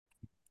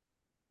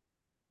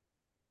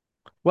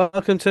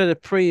Welcome to the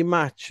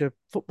pre-match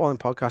footballing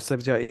podcast.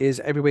 It is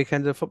every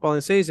weekend of the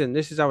footballing season.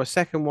 This is our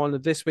second one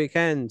of this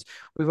weekend.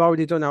 We've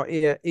already done our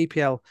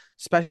EPL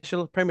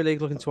special, Premier League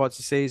looking towards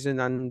the season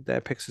and their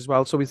picks as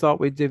well. So we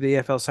thought we'd do the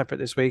EFL separate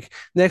this week.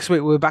 Next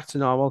week we're back to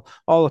normal.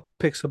 All the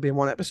picks will be in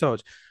one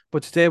episode.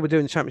 But today we're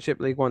doing the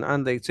Championship League One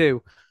and League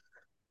Two.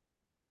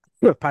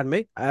 Pardon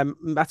me.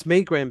 That's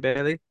me, Graham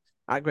Bailey,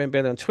 at Graham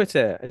Bailey on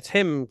Twitter. It's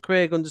him,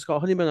 Craig underscore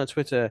Honeyman on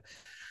Twitter.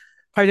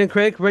 How you doing,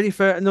 Craig? Ready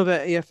for another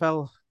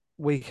EFL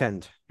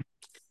weekend?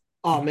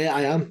 Oh mate,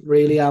 I am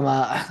really am.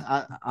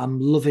 I'm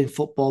loving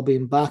football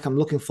being back. I'm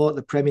looking forward to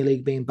the Premier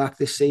League being back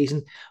this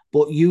season.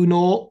 But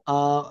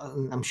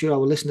and I'm sure our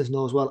listeners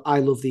know as well. I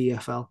love the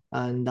EFL,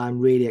 and I'm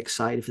really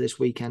excited for this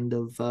weekend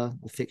of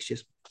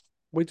fixtures.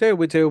 We do.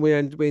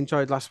 We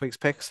enjoyed last week's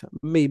picks.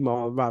 Me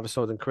more, rather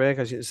so than Craig,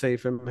 as you can see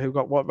from who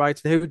got what right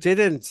and who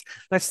didn't.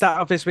 Let's start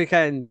off this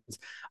weekend.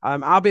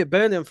 I'll be at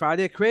Burnley on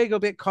Friday. Craig will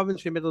be at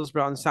Coventry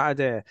Middlesbrough on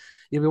Saturday.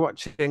 You'll be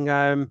watching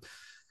the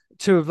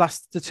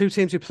two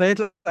teams who played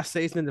last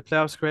season in the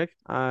playoffs, Craig.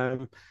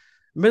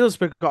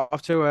 Middlesbrough got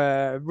off to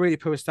a really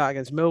poor start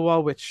against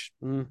Millwall, which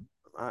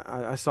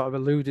I sort of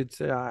alluded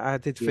to. I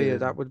did fear Yeah,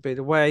 that would be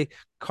the way.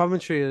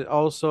 Coventry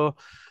also.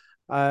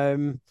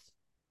 Um,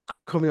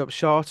 Coming up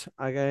short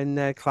again,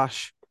 their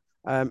clash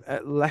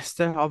at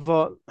Leicester. I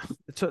thought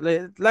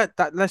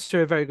that Leicester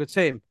are a very good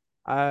team.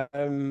 yeah.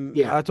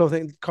 I don't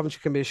think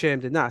Coventry can be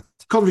ashamed in that.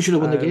 Coventry should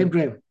have won the game, Um,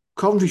 Graham.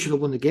 Coventry should have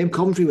won the game.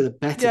 Coventry with a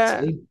better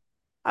yeah, team.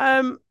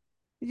 um,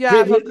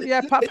 yeah, Graham,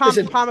 yeah.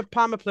 listen,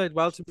 Palmer played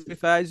well. To be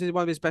fair, this is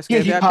one of his best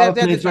games. Katie Yeah, Power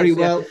they had the played very chance.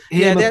 Yeah, well.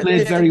 yeah, Hamer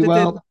played very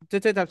well. they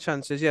did have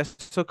chances. Yes.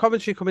 So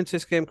Coventry come into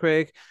this game,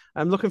 Craig.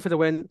 I'm looking for the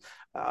win.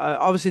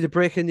 Obviously, the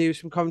breaking news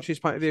from Coventry's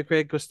point of view,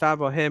 Craig,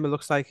 Gustavo Hamer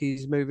looks like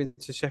he's moving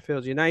to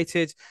Sheffield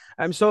United.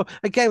 So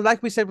again,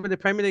 like we said with the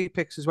Premier League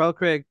picks as well,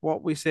 Craig,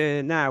 what we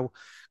say now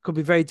could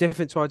be very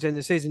different towards the end of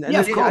the season. Yeah,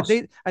 of course.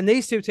 And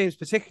these two teams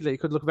particularly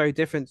could look very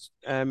different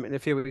in a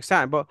few weeks'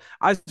 time. But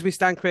as we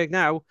stand, Craig,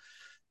 now.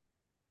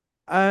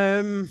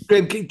 Um,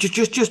 Graham,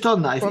 just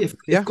on that, Go on.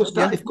 Yeah,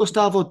 yeah. If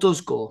Gustavo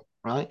does go,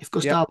 right? If Yep.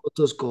 Gustavo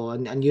does go,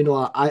 and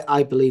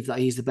I believe that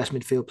he's the best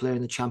midfield player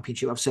in the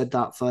championship. I've said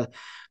that for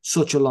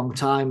such a long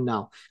time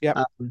now. Yep.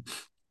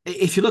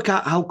 If you look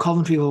at how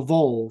Coventry have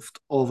evolved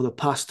over the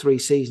past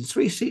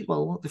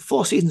well, the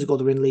 4 seasons ago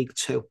they were in League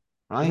Two,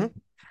 right?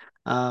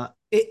 Hmm.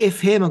 If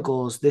Hamer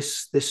goes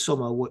this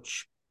summer,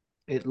 which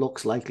it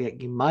looks likely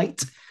he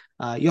might,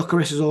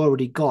 Gyökeres has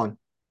already gone.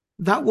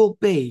 That will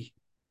be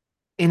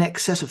in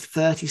excess of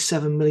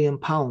 £37 million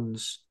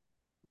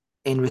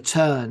in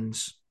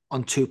returns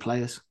on two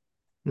players.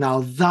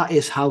 Now that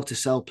is how to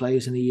sell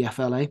players in the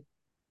EFLA.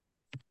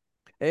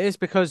 It is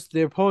because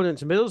the opponent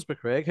to Middlesbrough,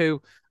 Craig,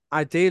 who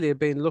ideally have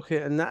been looking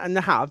and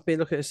they have been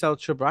looking to sell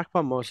Chubb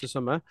Akpom most of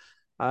summer.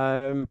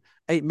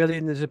 8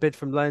 million is a bid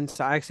from Lens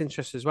to Ike's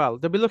interest as well.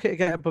 They'll be looking to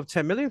get above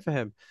 10 million for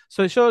him.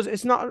 So it shows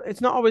it's not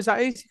always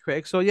that easy,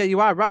 Craig. So yeah, you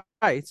are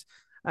right.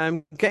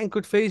 Getting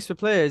good fees for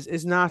players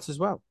is an art as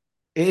well.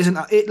 It isn't.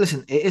 It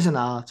listen. It is an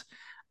art.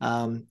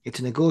 It's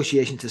a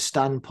negotiation. It's a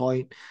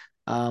standpoint.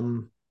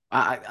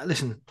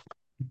 Listen.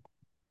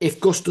 If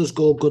Gus does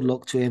go, good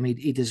luck to him.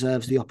 He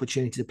deserves the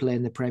opportunity to play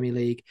in the Premier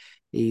League.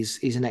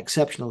 He's an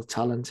exceptional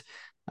talent.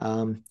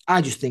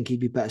 I just think he'd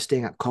be better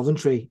staying at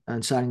Coventry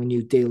and signing a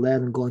new deal there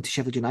than going to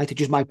Sheffield United.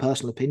 Just my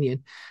personal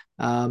opinion.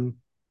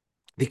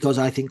 Because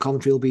I think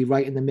Coventry will be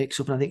right in the mix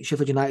up, and I think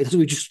Sheffield United, as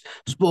we've just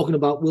spoken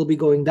about, will be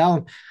going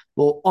down.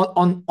 But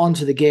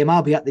onto the game,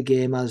 I'll be at the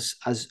game as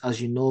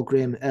you know,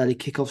 Graham. Early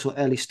kickoff, so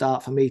early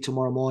start for me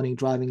tomorrow morning,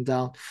 driving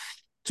down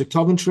to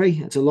Coventry.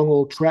 It's a long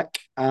old trek.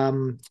 I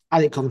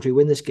think Coventry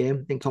win this game.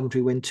 I think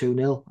Coventry win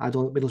 2-0. I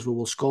don't think Middlesbrough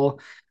will score.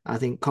 I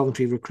think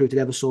Coventry recruited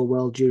ever so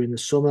well during the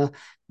summer.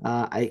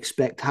 I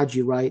expect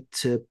Hadji Wright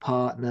to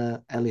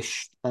partner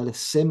Ellis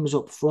Sims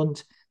up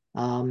front.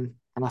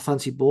 And I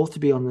fancy both to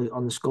be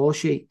on the score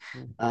sheet.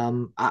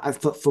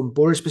 Mm. From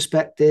Boris'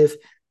 perspective,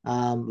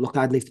 look,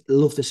 I'd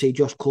love to see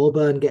Josh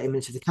Coburn get him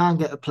into. They can't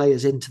get the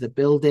players into the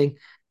building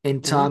in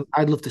Mhm. time.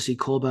 I'd love to see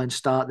Coburn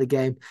start the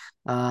game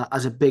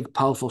as a big,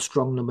 powerful,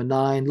 strong number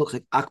 9. Looks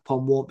like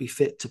Akpom won't be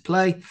fit to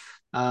play.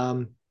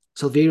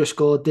 Silvera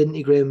scored, didn't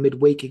he, Graham,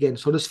 midweek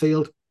against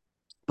Huddersfield?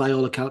 By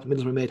all accounts,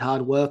 Middlesbrough made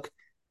hard work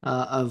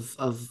of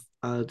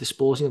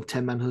disposing of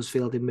 10 men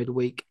Huddersfield in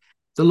midweek.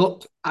 So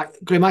look,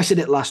 Graham, I said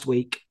it last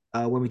week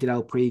when we did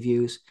our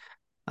previews.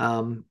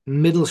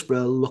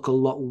 Middlesbrough look a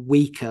lot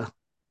weaker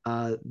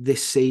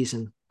this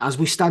season as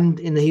we stand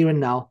in the here and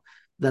now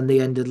than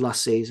they ended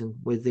last season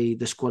with the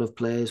squad of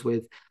players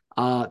with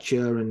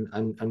Archer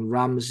and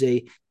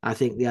Ramsey. I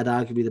think they had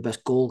arguably the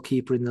best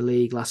goalkeeper in the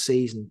league last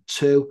season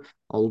too,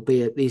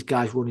 albeit these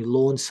guys were only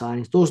loan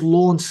signings. Those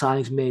loan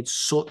signings made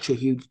such a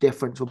huge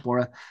difference for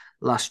Borough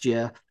last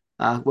year.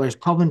 Whereas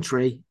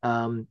Coventry,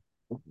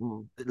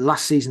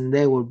 last season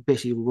they were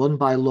basically run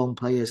by loan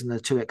players and the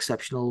two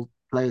exceptional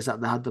players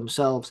that they had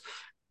themselves.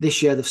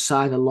 This year they've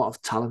signed a lot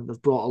of talent.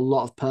 They've brought a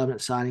lot of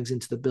permanent signings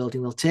into the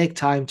building. They'll take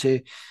time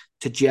to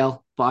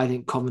gel, but I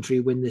think Coventry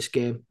win this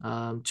game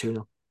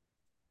 2-0.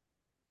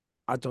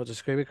 I don't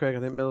disagree with Craig. I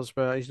think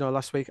Middlesbrough,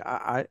 last week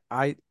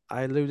I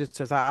alluded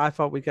to that. I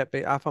thought we'd get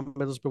beat. I thought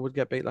Middlesbrough would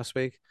get beat last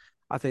week.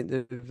 I think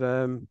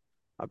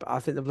I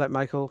think they've let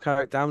Michael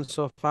carry it down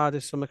so far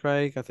this summer,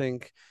 Craig. I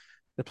think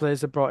the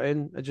players they brought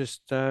in are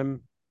just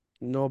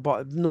no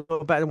better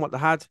than what they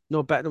had,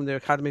 no better than their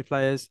academy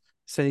players.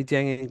 Senny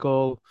Dieng in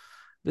goal.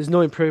 There's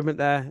no improvement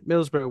there.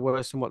 Middlesbrough are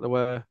worse than what they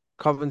were.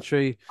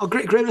 Coventry. Oh,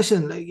 great!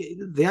 Listen,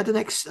 they had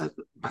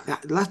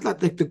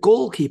the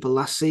goalkeeper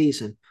last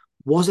season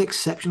was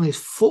exceptional. His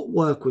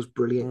footwork was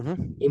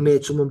brilliant. He Hmm.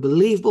 made some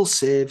unbelievable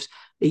saves.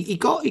 He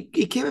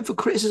came in for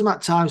criticism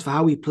at times for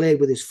how he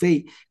played with his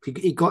feet.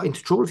 He got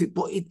into trouble with it,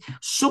 but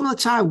some of the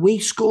time we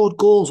scored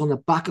goals on the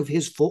back of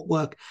his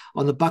footwork.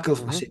 On the back of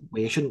Hmm.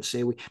 I shouldn't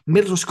say we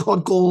Middlesbrough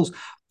scored goals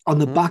on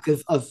the Hmm. back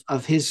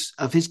of his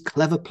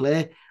clever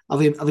play, of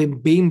him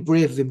being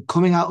brave, of him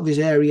coming out of his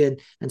area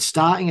and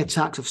starting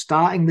attacks, of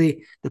starting the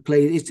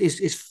play.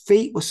 His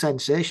feet were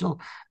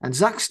sensational. And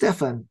Zach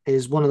Stefan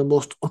is one of the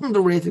most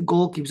underrated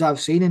goalkeepers I've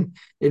seen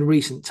in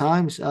recent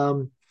times.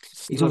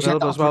 He's Still obviously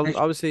had that available as well. operation.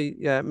 Obviously,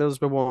 yeah,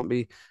 Middlesbrough won't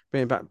be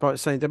bringing back but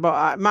Senny Dieng.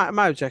 But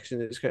my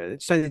objection is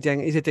Senny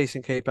Dieng. He's a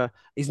decent keeper.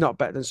 He's not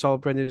better than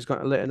Solbren, who's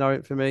got a little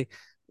annoying for me.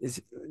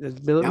 Is I'm a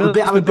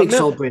Middlesbrough, big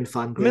Solbrain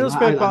fan, Graham. I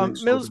like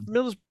Solbrain.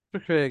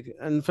 Middlesbrough, Craig,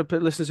 and for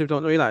listeners who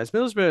don't realize,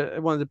 Middlesbrough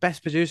are one of the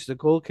best producers of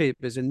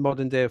goalkeepers in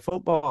modern day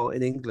football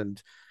in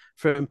England.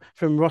 From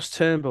Ross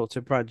Turnbull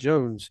to Brad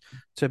Jones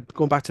to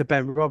going back to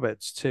Ben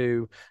Roberts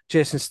to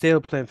Jason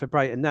Steele playing for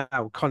Brighton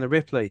now, Connor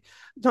Ripley.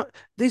 Not,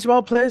 these are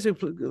all players who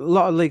play a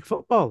lot of league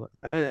football,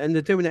 and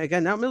they're doing it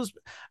again now.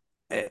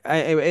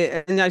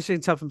 And as you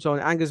can tell from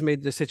Tony, it angers me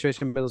the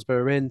situation Middlesbrough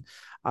are in.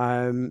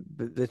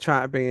 They're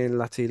trying to bring in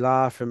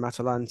Latila from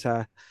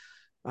Atalanta,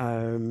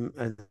 and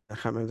I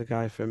can't remember the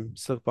guy from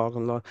Silkeborg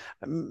on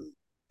loan.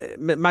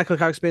 Michael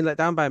Carrick's being let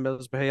down by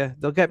Middlesbrough here.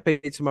 They'll get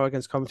beat tomorrow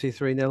against Coventry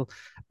 3-0.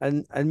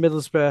 And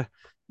Middlesbrough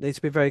need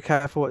to be very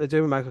careful what they're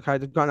doing with Michael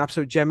Carrick. They've got an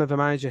absolute gem of a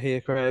manager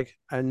here, Craig,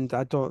 and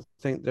I don't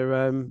think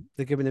they're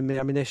giving him the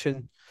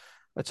ammunition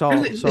at all.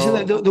 Listen,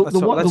 So the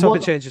let's hope it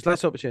one, changes.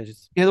 Let's hope it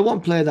changes. yeah, the one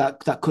player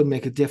that could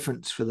make a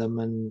difference for them,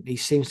 and he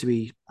seems to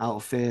be out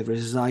of favour,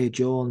 is Isaiah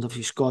Jones.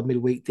 Obviously, scored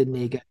midweek, didn't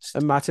he? And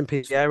Against Martin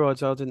Piero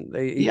as well, didn't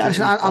Yeah, listen, he's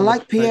I on the like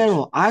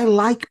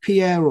bench.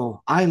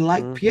 Piero.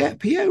 Mm.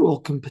 Piero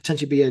can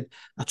potentially be a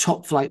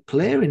top flight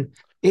player in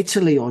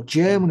Italy or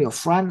Germany or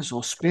Mm. France or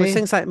But Spain.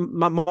 things like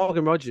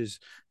Morgan Rogers,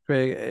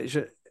 Craig,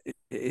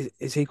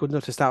 is he good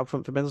enough to start up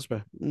front for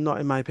Middlesbrough?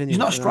 Not in my He's opinion.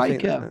 not a And I think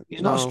striker.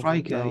 He's not a no,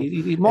 striker. no,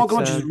 Morgan it's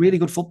Rogers is a really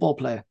good football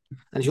player,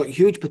 and he's got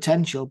huge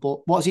potential.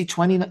 But what is he,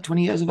 20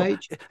 years of But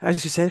age?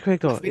 as you said, Craig,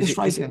 though, Never been a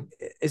striker.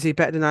 is he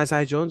better than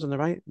Isaiah Jones on the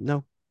right?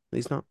 No,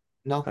 he's not.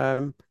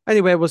 No.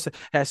 Anyway,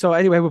 so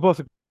anyway, we're both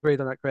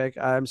agreed on that, Craig.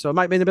 So it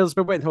might be in the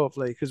Middlesbrough win,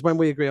 hopefully, because when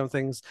we agree on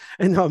things,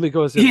 it normally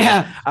goes the other way.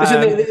 Yeah,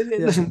 listen,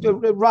 Yeah. listen.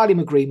 Riley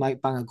McGree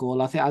might bang a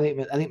goal. I think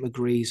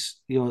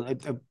McGree's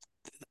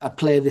a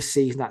player this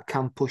season that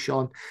can push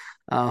on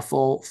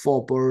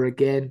for Borough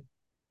again.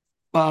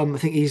 I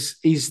think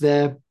he's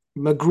there.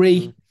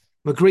 Mm.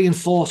 McGree and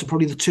Force are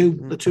probably the two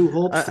Mm. the two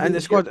hopes for And them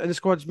this year. the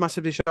squad's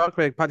massively short,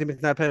 Craig. Paddy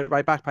McNair playing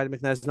right back. Paddy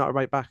McNair's not a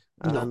right back.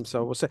 No.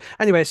 So we'll see.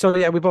 Anyway, so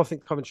yeah, we both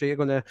think Coventry are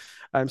going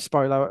to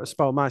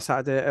spoil my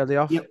Saturday early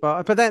off, Yep.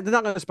 but they're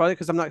not going to spoil it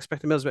because I'm not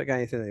expecting Middlesbrough to get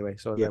anything anyway.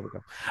 So there Yep. we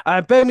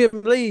go.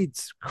 Birmingham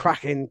Leeds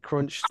cracking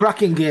crunched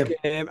Cracking game.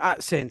 game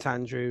at St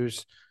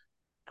Andrews.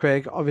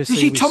 Craig, Did you obviously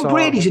see we Tom saw.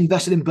 Brady's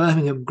invested in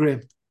Birmingham,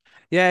 Graham?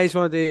 Yeah, he's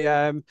one of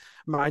the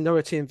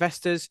minority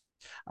investors.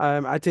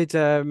 I did.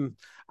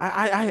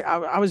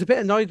 I was a bit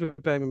annoyed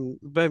with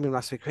Birmingham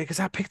last week because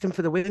I picked them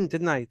for the win,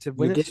 didn't I, to You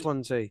win at did.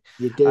 Swansea.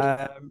 You did.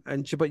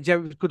 But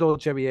Jerry, good old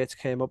Jerry Yates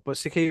came up, but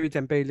Sakiri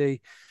Dembele,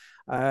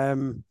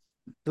 um,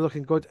 they're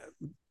looking good.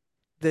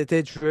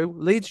 They drew.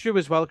 Leeds drew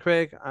as well,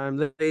 Craig.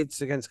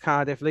 Leeds against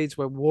Cardiff. Leeds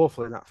were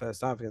woeful in that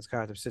first half against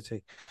Cardiff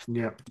City.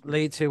 Yeah.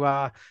 Leeds who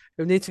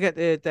need to get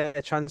their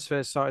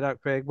transfers sorted out,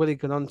 Craig. Willie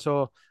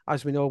Gnonto,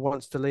 as we know,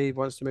 wants to leave,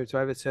 wants to move to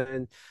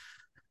Everton.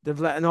 They've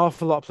let an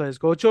awful lot of players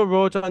go. Joe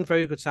Rodon,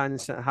 very good signing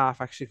centre half,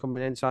 actually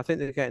coming in. So I think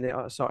they're getting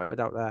it sorted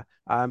out there.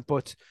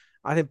 But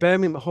I think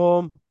Birmingham at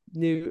home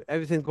knew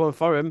everything going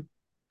for him.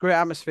 Great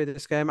atmosphere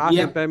this game. I think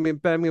Yeah.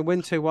 Birmingham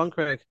win 2-1,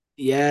 Craig.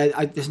 Yeah.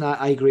 I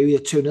agree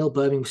with you. 2-0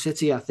 Birmingham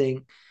City, I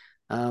think.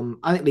 I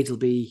think Leeds will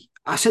be.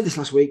 I said this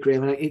last week,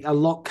 Graham, and a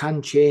lot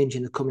can change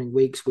in the coming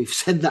weeks. We've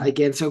said that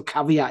again. So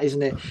caveat,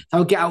 isn't it?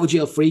 I'll get out of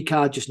jail free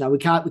card just now. We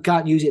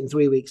can't use it in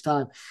 3 weeks'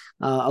 time.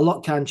 A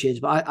lot can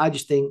change, but I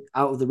just think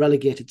out of the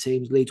relegated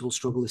teams, Leeds will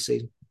struggle this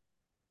season.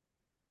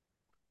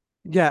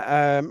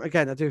 Yeah,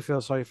 again, I do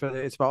feel sorry for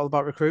it. It's all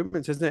about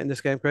recruitment, isn't it, in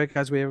this game, Craig,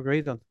 as we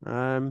agreed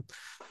on.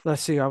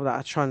 Let's see how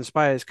that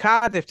transpires.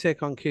 Cardiff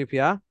take on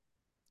QPR.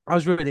 I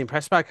was really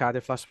impressed by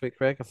Cardiff last week,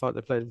 Craig. I thought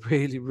they played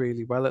really,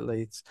 really well at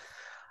Leeds.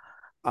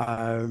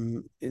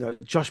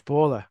 Josh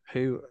Bowler,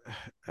 who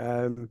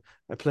a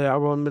player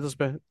our own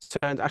Middlesbrough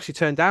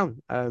turned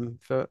down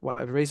for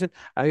whatever reason.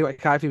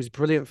 Cardiff, he was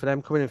brilliant for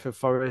them coming in from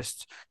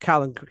Forest.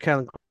 Callan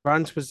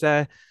Grant was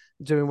there.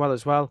 doing well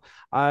as well.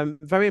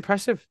 Very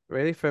impressive,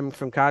 really, from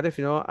Cardiff,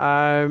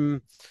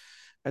 and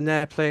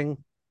they're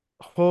playing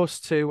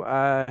host to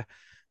a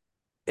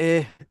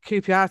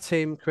QPR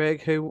team,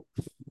 Craig, who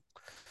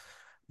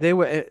they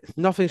were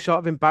nothing short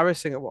of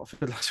embarrassing at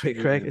Watford last week,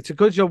 Craig. Yeah. It's a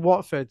good job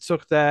Watford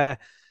took their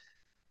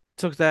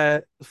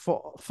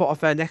foot off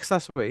their necks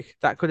last week.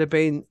 That could have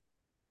been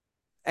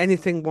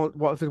anything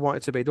Watford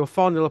wanted to be. They were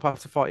 4-0 up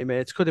after 40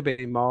 minutes, could have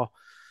been more.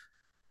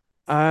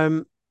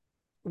 Um,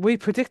 we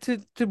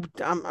predicted,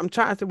 I'm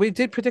trying to, we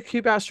did predict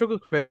QPR struggle,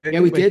 Craig, Yeah,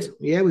 we didn't we? did.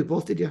 Yeah, we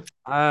both did. Yeah.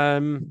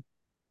 Um,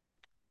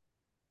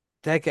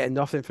 they're getting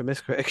nothing from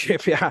this, Craig.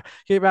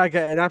 QPR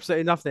getting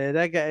absolutely nothing.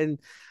 They're getting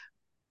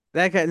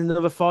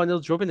another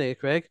 4-0 drubbing here,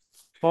 Craig.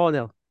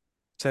 4-0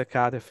 to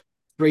Cardiff.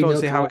 3 Don't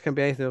 0 see how it can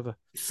be anything other.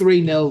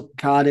 3-0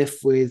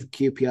 Cardiff with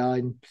QPR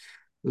in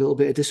a little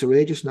bit of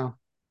disarray just now.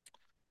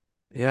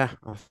 Yeah,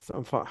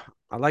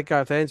 I like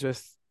Gareth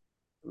Ainsworth,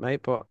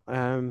 mate, but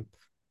I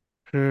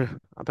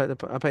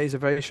bet he's a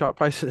very short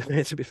price at the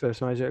minute to be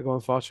first manager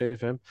going fortunate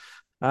for him.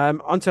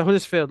 On to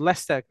Huddersfield,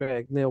 Leicester,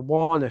 Greg, Neil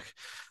Warnock.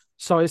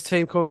 Saw his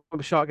team come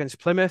up short against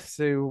Plymouth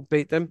to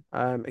beat them.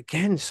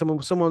 Again,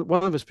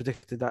 one of us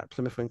predicted that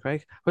Plymouth win,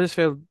 Craig.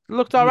 Huddersfield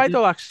looked all You right did.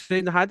 though, actually,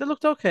 in the high. They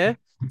looked okay,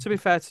 to be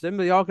fair to them.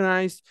 They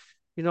organised,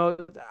 you know,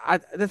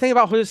 the thing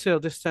about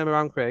Huddersfield this time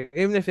around, Craig,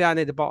 even if they are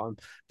near the bottom,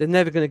 they're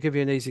never going to give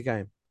you an easy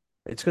game.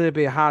 It's going to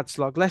be a hard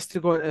slog. Leicester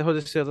going to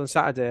Huddersfield on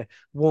Saturday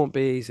won't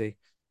be easy.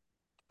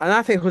 And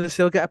I think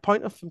Huddersfield get a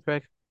point off them,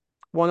 Craig.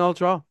 1-1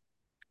 draw.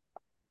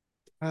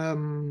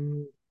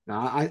 No,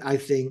 I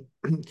think.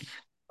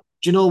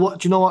 Do you know what?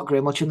 Do you know what,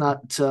 Graham? Watching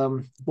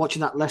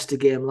that Leicester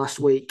game last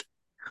week,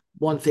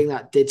 one thing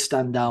that did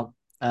stand out,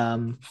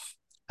 and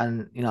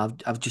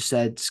I've just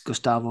said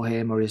Gustavo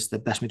Hamer is the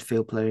best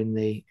midfield player in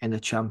the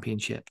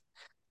championship.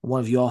 One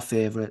of your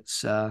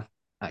favourites,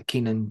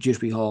 Keenan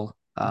Dewsbury Hall,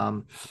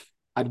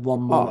 had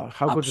one moment. Oh,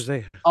 how good was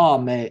he? Oh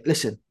mate,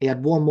 listen, he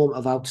had one moment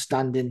of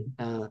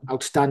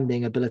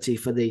outstanding ability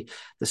for the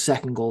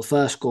second goal.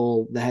 First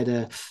goal, the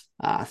header,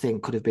 I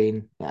think could have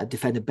been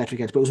defended better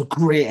against, but it was a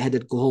great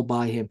headed goal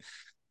by him.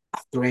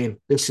 Graham,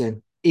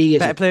 listen, he is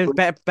Better a. playing,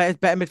 better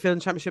midfield in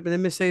championship than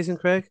him this season,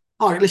 Craig.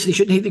 Oh, listen, he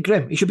shouldn't hit the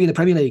Grim. He should be in the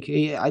Premier League.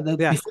 Yeah,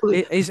 Before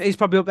he's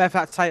probably up there for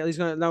that title. He's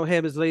going to know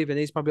him as leaving.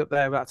 He's probably up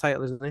there for that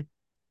title, isn't he?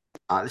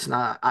 listen,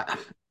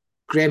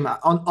 Graham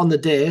on the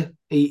day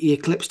he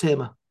eclipsed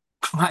him.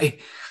 Right,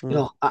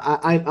 Mm.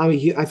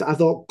 I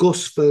thought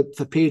Gus for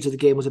periods of the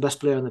game was the best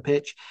player on the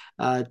pitch.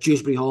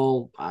 Dewsbury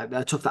Hall,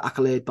 I took that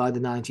accolade by the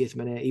 90th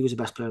minute. He was the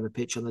best player on the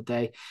pitch on the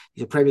day.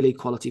 He's a Premier League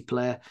quality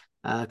player.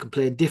 Can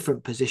play in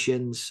different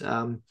positions.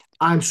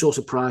 I'm so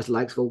surprised.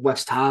 Like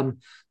West Ham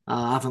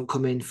haven't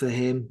come in for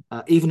him.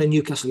 Even in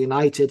Newcastle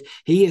United,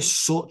 he is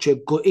such a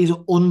good. He's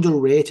an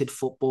underrated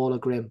footballer,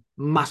 Grim.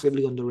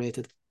 Massively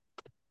underrated.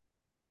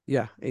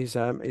 Yeah, he's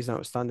an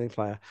outstanding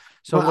player.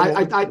 So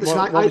But listen,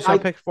 what was your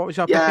pick? What was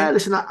your yeah, picking?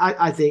 listen,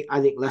 I think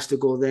Leicester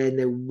go there and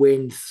they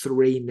win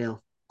 3-0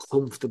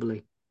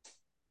 comfortably.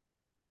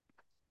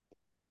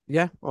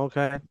 Yeah,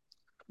 okay.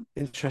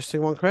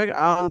 Interesting one, Craig.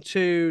 On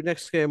to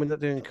next game. We're not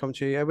doing come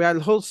to you. We had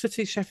Hull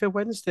City, Sheffield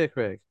Wednesday,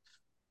 Craig.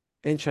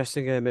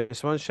 Interesting game.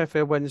 This one,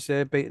 Sheffield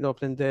Wednesday beating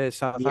opening day Yep.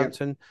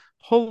 Southampton.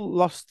 Hull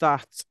lost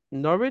at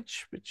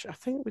Norwich, which I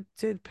think we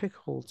did pick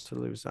Hull to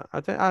lose that. I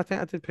think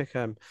I did pick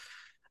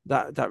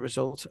that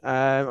result.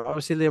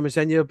 Obviously Liam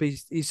Rosenior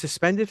he's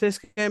suspended for this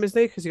game, isn't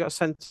he? Because he got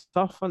sent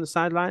off on the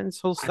sidelines.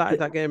 Hull I started think,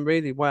 that game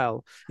really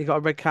well. He got a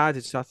red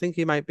carded, so I think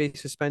he might be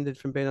suspended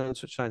from being on the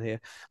touchline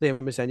here, Liam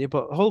Rosenior.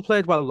 But Hull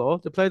played well though.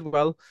 They played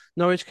well.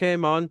 Norwich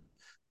came on.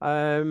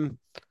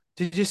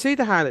 Did you see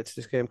the highlights of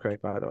this game, Craig,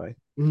 by the way?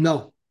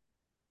 no.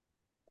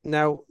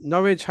 Now,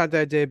 Norwich had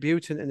their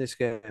debutant in this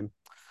game.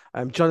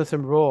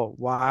 Jonathan Rowe.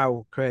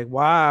 Wow, Craig.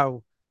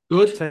 Wow.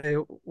 Good. Tell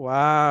you,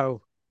 wow.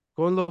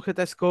 Go and look at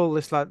this goal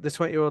this lad, the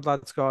 20-year-old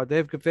lad scored.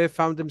 They've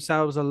found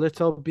themselves a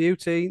little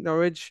beauty,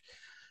 Norwich.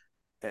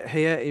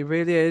 Here, he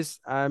really is.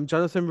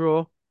 Jonathan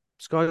Rowe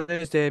scored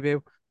his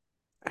debut.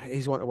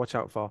 He's one to watch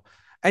out for.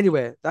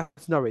 Anyway,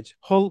 that's Norwich.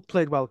 Hull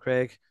played well,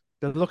 Craig.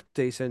 They looked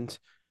decent.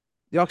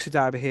 The Yorkshire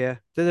Derby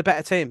here. They're the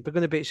better team. They're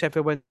going to beat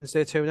Sheffield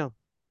Wednesday 2-0.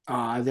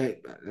 Ah,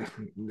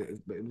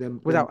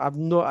 Without, I've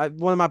no,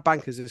 one of my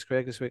bankers is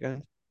Craig this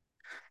weekend.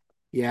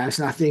 yes,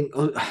 and I think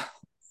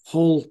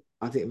Hull.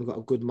 I think they've got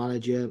a good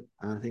manager.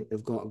 I think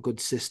they've got a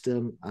good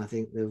system. I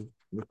think they've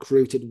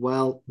recruited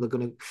well. They're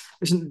going to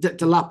listen.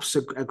 Delap's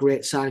a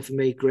great sign for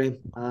me, Graham.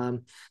 I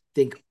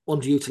think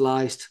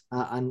underutilized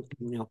and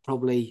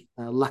probably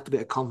lacked a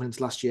bit of confidence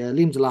last year.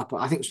 Liam Delap,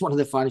 I think, it's one of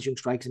the finest young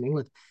strikers in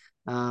England.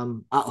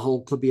 At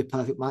Hull could be a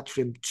perfect match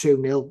for him.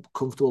 2-0,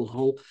 comfortable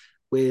Hull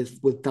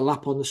with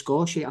Delap on the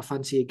score sheet. I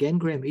fancy again,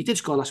 Graham. He did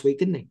score last week,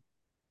 didn't he?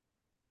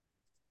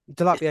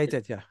 Delap, yeah, he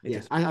did. Yeah, he Yeah,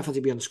 did. I fancy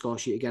be on the score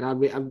sheet again. I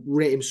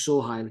rate him so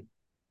highly.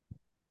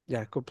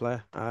 Yeah, good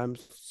player.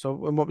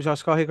 So and what was your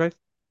score here, Greg?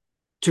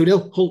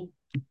 2-0, Hull.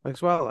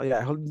 As well,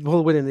 yeah,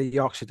 Hull winning the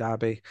Yorkshire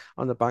Derby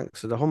on the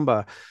banks of the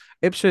Humber.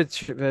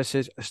 Ipswich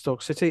versus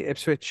Stoke City.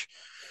 Ipswich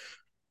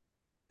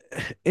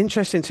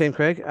Interesting team,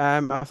 Craig.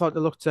 I thought they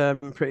looked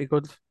pretty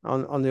good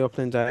on the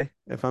opening day,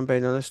 if I'm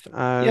being honest.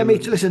 Yeah,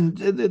 mate. Listen,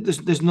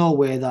 there's no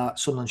way that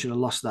Sunderland should have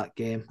lost that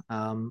game.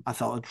 I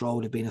thought a draw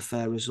would have been a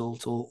fair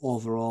result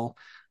overall.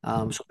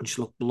 Something just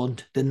looked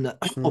blunt, didn't it?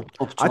 Mm. Up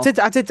top.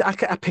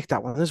 I picked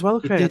that one as well,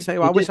 You Craig. I did, tell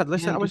you what, you I wish did, I'd yeah,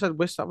 listened. you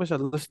did. I wish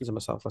I'd listened to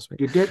myself last week.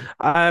 You did.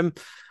 Um,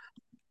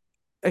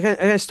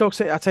 against Stoke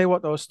City, I tell you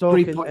what though,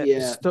 3 point,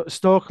 yeah,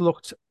 Stoke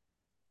looked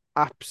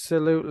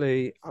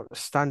absolutely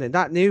outstanding.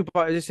 That new,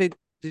 but you see,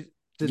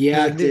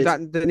 yeah, I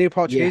did. the new Yeah,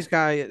 Portuguese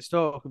guy at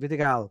Stoke,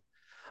 Vidigal,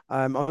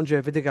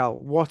 Andre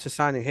Vidigal. What a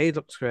signing he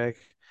looks, Craig.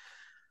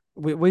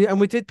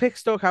 We did pick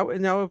Stoke out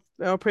in our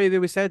preview.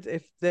 We said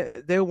if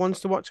they were ones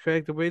to watch,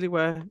 Craig, they really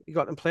were. You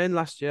got them playing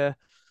last year.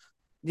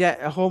 Yeah,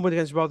 a home win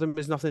against Rotherham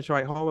is nothing to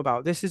write home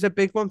about. This is a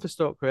big one for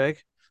Stoke, Craig.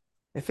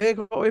 If they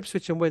go to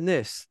Ipswich and win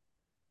this,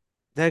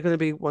 they're going to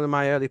be one of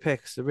my early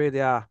picks. They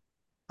really are.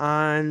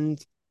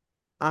 And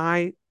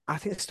I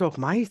think Stoke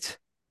might.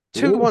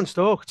 2-1 oh,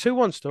 Stoke.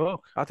 2-1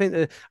 Stoke. I think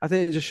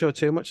they just showed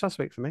too much last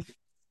week for me.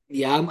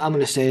 yeah. I'm going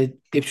to say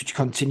Ipswich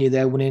continue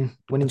their winning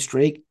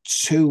streak.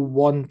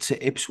 2-1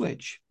 to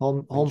Ipswich.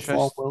 Home form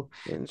Interest. will.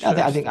 I think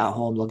Interesting. at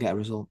home they'll get a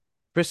result.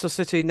 Bristol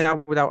City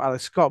now without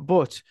Alex Scott,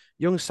 but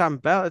young Sam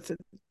Bell.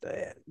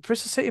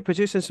 Bristol City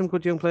producing some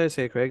good young players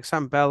here, Craig.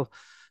 Sam Bell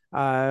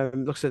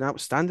looks an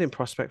outstanding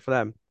prospect for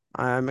them.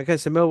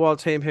 Against the Millwall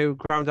team who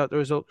ground out the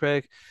result,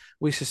 Craig,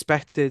 we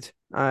suspected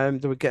they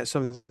would get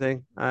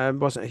something.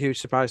 Wasn't a huge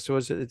surprise to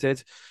us that they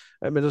did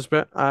at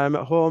Middlesbrough.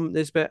 At home,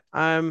 Nisbet,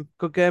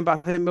 good game, but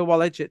I think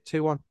Millwall edged it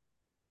 2-1.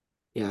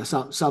 Yeah,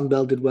 Sam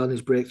Bell did well in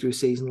his breakthrough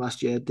season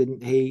last year,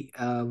 didn't he?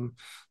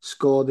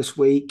 Score this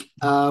week.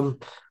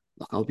 Look,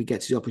 I hope he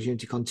gets the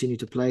opportunity to continue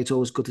to play. It's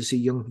always good to see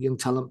young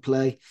talent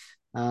play.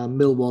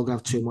 Millwall gonna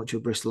have too much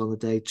of Bristol on the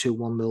day. 2-1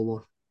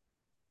 Millwall.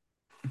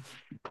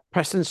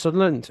 Preston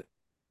Sunderland,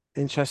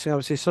 interesting.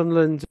 Obviously,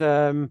 Sunderland,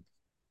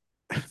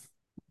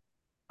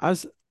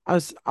 as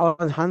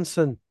Alan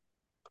Hansen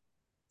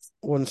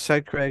once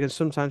said, Craig, and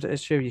sometimes it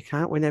is true. You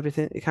can't win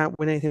everything. You can't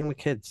win anything with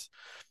kids.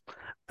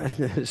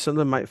 And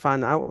Sunderland might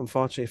find out,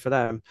 unfortunately for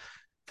them.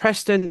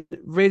 Preston,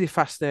 really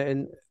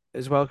fascinating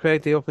as well,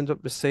 Craig. They opened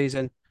up the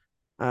season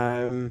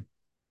um,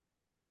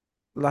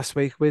 last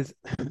week with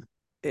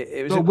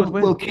it was So a good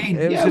Will win. Keane,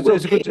 yeah, Will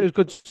It Keane.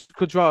 was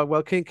good draw.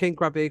 Well, King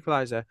grabbed the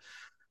equaliser.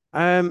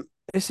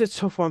 It's a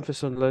tough one for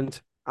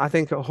Sunderland. I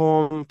think at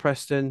home,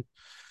 Preston.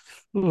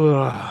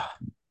 ugh,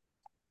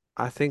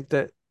 I think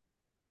that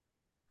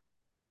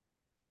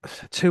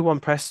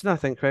 2-1 Preston. I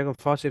think Craig,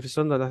 unfortunately for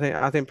Sunderland,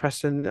 I think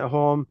Preston at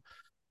home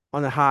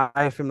on a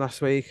high from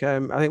last week. I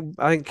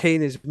think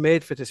Keane is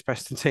made for this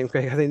Preston team,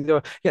 Craig. I think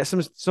yeah,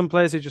 some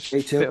players who just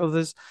Me fit too.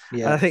 others,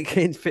 and I Yeah. think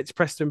Keane fits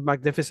Preston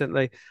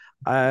magnificently.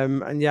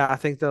 And yeah, I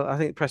think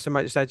Preston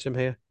might just edge them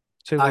here.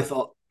 Two I one.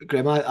 thought,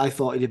 Graham, I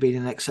thought he'd have been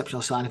an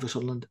exceptional signing for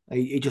Sunderland.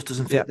 He just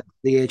doesn't Yeah. fit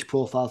the age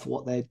profile for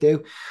what they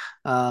do.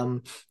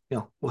 Um,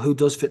 well, who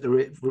does fit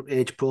the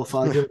age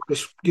profile?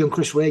 Young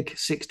Chris Rigg,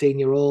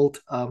 16-year-old.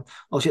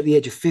 Obviously, at the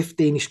age of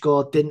 15, he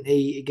scored, didn't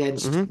he,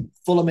 against Mm-hmm.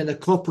 Fulham in the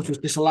Cup, which was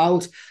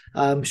disallowed.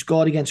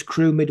 Scored against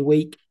Crewe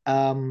midweek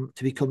to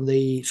become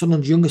the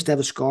Sunderland's youngest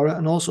ever scorer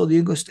and also the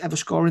youngest ever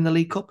scorer in the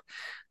League Cup.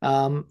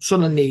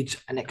 Sunderland needs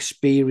an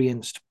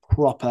experienced,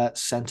 proper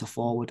centre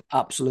forward.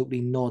 Absolutely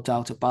no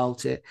doubt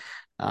about it.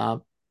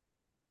 Um,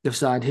 they've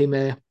signed him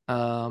here,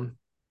 the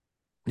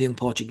young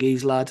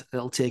Portuguese lad.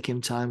 It'll take him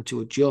time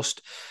to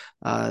adjust.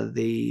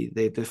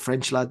 The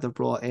French lad they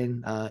brought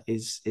in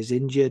is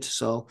injured.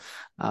 So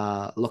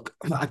look,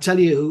 I tell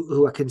you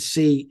who I can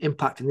see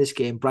impacting this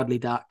game. Bradley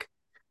Dack.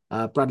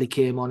 Bradley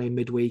came on in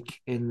midweek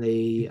in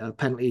the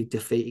penalty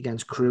defeat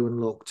against Crewe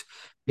and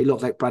he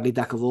looked like Bradley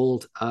Dack of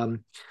old.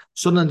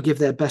 Sunderland give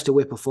their best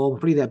away performance,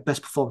 probably their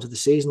best performance of the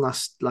season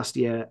last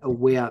year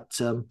away at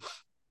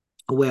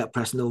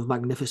Preston. They were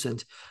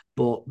magnificent,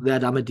 but they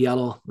had Amad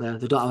Diallo.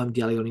 They don't have Amad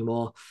Diallo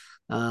anymore.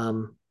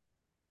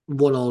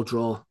 1-1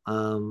 draw.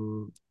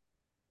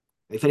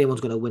 If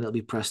anyone's going to win, it'll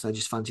be Preston. I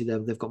just fancy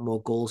them. They've got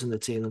more goals in the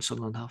team than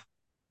Sunderland have.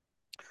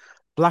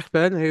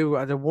 Blackburn, who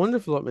had a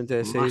wonderful opening day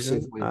Massive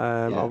season win.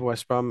 Yeah, over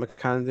West Brom,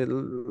 McCann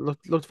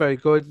looked very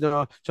good.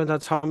 John Dan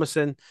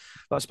Thomason,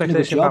 a lot of doing a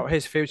good speculation job. about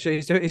his future.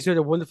 He's doing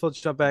a wonderful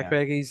job there, Yeah.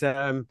 Craig. He's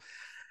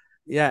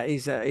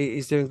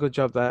doing a good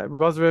job there.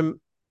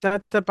 Rotherham, they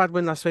had a bad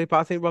win last week, but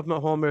I think Rotherham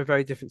at home are a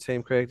very different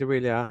team, Craig. They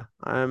really are.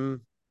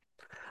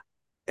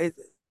 It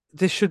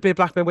this should be a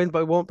Blackburn win, but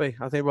it won't be.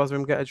 I think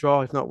Rotherham get a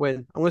draw, if not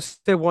win. I'm going to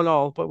say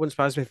 1-1, but it wouldn't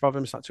surprise me if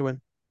Rotherham start to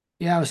win.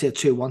 Yeah, I would say a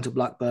 2-1 to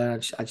Blackburn.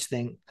 I just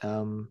think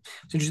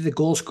it's interesting the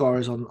goal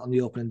scorers on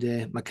the opening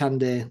day.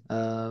 McCandy,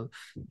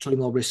 Tony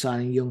Mowbray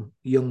signing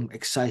young,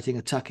 exciting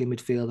attacking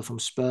midfielder from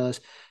Spurs,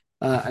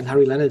 and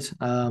Harry Leonard,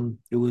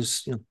 who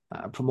was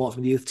promoted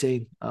from the youth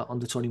team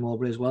under Tony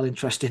Mowbray as well.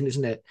 Interesting,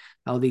 isn't it?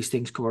 How these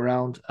things come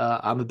around.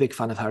 I'm a big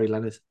fan of Harry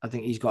Leonard. I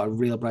think he's got a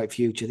real bright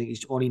future. I think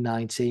he's only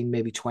 19,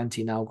 maybe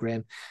 20 now,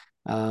 Graham.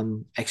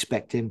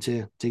 Expect him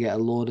to get a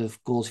load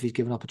of goals if he's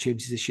given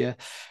opportunities this year.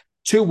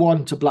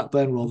 2-1 to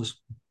Blackburn Rovers.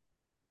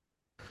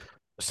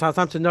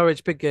 Southampton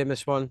Norwich, big game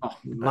this one. Oh,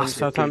 And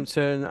massive game.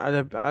 Southampton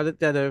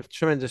they had a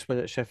tremendous win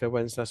at Sheffield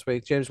Wednesday last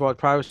week. James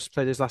Ward-Prowse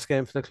played his last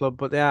game for the club,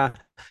 but they are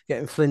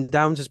getting Flynn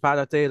Downs as part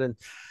of that deal.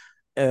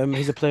 And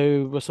he's a player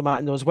who Russell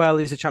Martin knows well.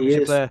 He's a He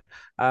championship is.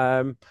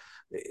 player.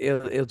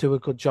 He'll do a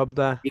good job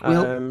there. He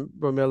will.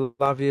 Romeo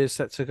Lavia is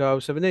set to go,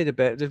 so we need a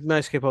bit. They've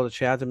managed to keep all the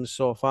Che Adams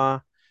so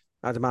far.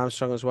 Adam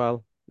Armstrong as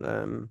well.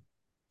 No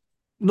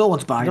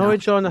one's buying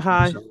Norwich on the Armstrong,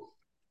 high. so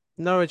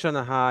Norwich on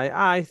a high.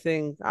 I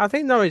think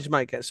Norwich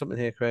might get something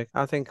here, Craig.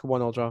 I think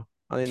 1-1 draw.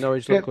 I think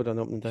Norwich look yeah. good on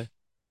opening day.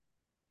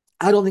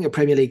 I don't think a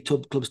Premier League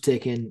club's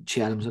taking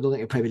Che Adams. I don't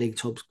think a Premier League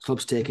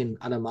club's taking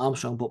Adam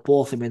Armstrong, but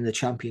both of them in the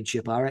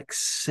Championship are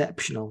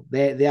exceptional.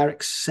 They are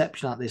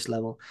exceptional at this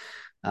level.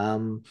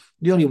 The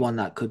only one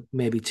that could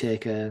maybe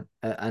take an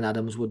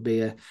Adams would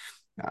be a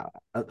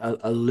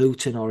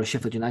Luton or a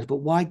Sheffield United. But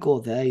why go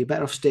there? You're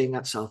better off staying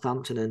at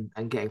Southampton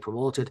and getting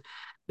promoted.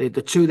 The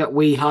two that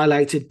we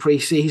highlighted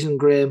pre-season,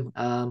 Graham,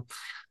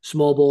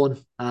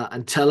 Smallbone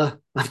and Teller,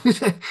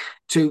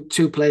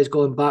 two players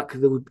going back.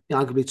 There would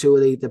arguably two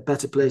of the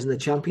better players in the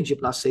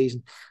Championship last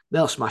season.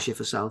 They'll smash it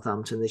for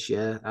Southampton this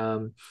year.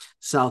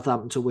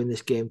 Southampton to win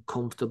this game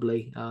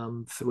comfortably,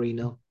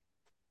 3-0.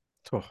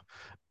 Oh,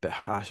 bit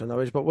harsh on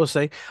Norwich, but we'll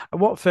see.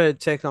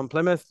 Watford taking on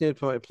Plymouth. New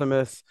promoted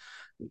Plymouth.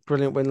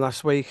 Brilliant win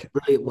last week.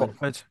 Brilliant win.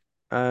 Watford,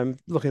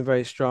 looking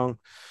very strong.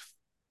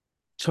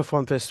 Tough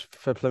one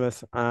for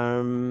Plymouth.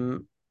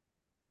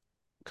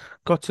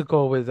 Got to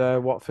go with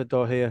Watford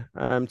though here.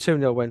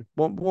 2-0 win.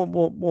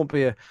 Won't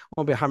be a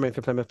hammering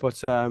for Plymouth,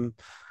 but and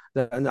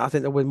I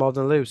think they'll win more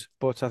than lose.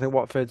 But I think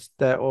Watford's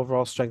their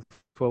overall strength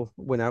will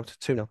win out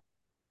 2-0.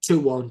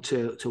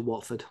 2-1 to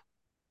Watford.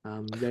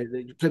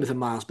 Plymouth are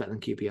miles better than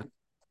QPR.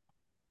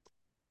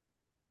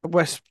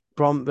 West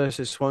Brom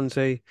versus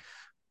Swansea.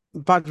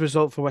 Bad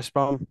result for West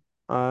Brom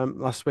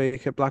last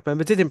week at Blackburn.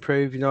 They did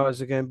improve,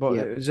 as a game, but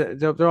Yeah,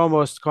 they're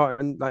almost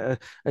caught in like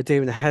a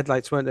deer in the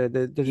headlights, weren't they?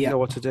 They didn't yeah. know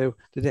what to do.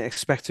 They didn't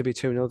expect to be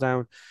 2-0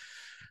 down.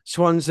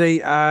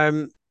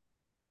 Swansea,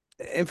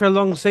 in for a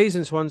long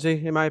season, Swansea,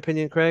 in my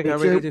opinion, Craig. Me I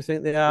really too. do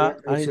think they Yeah, are. me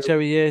I think too.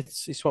 Joey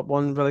Yates, he swapped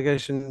one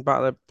relegation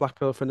battle at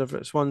Blackpool for another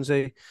at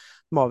Swansea.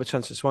 More of a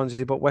chance at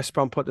Swansea, but West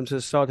Brom put them to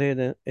the sword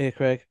here,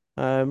 Craig.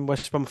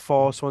 West Brom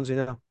 4, Swansea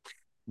now.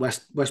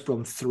 West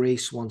Brom 3,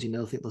 Swansea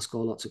 0. I think they'll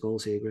score lots of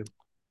goals here, Graham.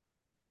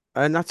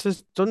 And that's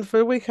just done for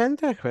the weekend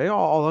there, Craig.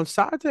 All on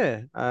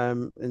Saturday.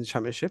 In the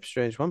Championship,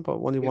 strange one, but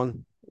Yeah.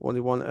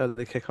 only one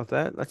early kickoff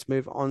there. Let's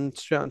move on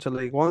straight onto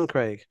League One,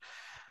 Craig.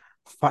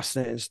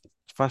 Fascinating,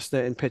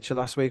 fascinating picture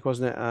last week,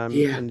 wasn't it?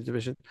 Yeah. In the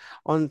division.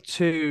 On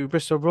to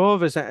Bristol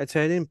Rovers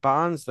entertaining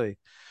Barnsley.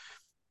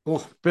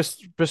 Oh,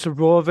 Bristol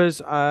Rovers,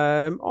 they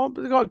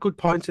got a good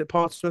point at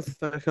Portsmouth.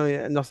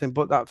 Nothing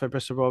but that for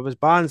Bristol Rovers.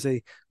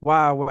 Barnsley,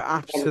 wow, we're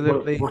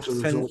absolutely what a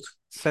result.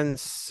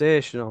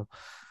 sensational.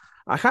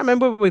 I can't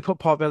remember if we put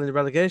Port Vale in the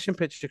relegation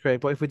picture, Craig,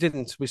 but if we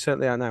didn't, we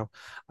certainly are now.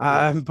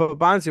 Yeah. But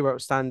Barnsley were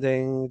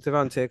outstanding.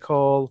 Devante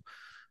Cole,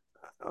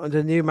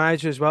 the new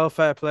manager as well.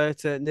 Fair play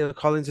to Neil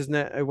Collins, isn't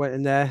it? Who went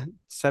in there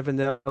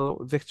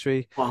 7-0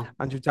 victory. Wow.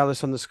 Andrew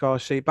Dallas on the score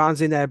sheet.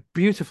 Barnsley in their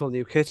beautiful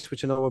new kit,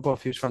 which I know we're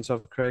both huge fans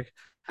of, Craig.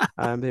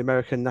 The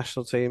American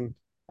national team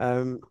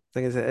thing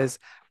as it is.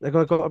 They're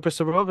going to go to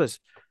Bristol Rovers.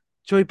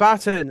 Joey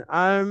Barton,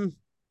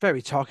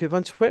 very talkative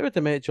on Twitter at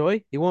the mate,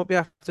 Joey. He won't be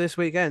after this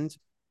weekend.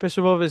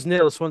 Bristol Rovers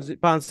 0, Swansea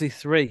Barnsley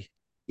 3.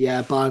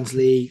 Yeah,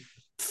 Barnsley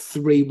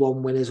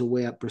 3-1 winners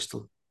away at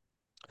Bristol.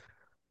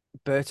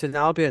 Burton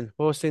Albion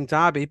hosting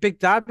Derby. Big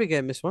Derby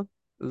game, this one.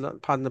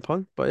 Pardon the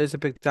pun, but it is a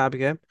big Derby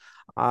game.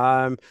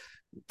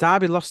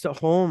 Derby lost at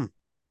home.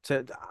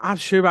 I'm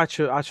sure I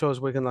chose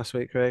Wigan last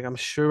week, Craig. I'm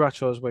sure I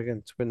chose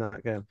Wigan to win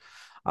that game.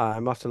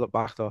 I'll have to look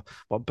back though.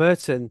 But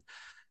Burton,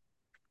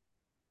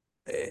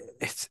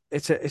 it's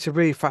a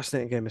really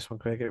fascinating game, this one,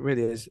 Craig. It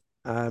really is.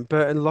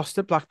 Burton lost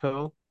at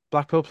Blackpool.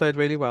 Blackpool played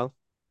really well.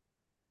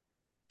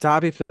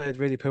 Derby played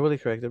really poorly,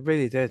 Craig. They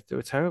really did. They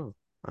were terrible.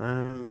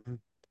 They're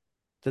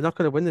not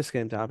going to win this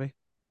game, Derby.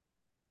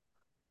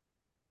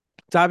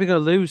 Derby going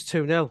to lose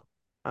 2-0.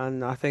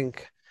 And I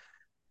think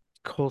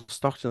Cole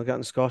Stockton will get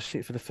on the score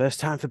sheet for the first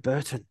time for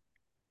Burton.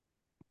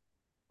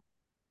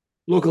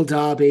 Local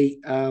derby,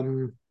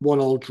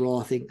 1-1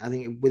 draw. I think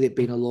with it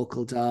being a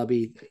local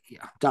derby,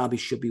 yeah, Derby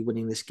should be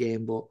winning this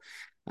game, but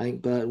I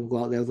think Burton will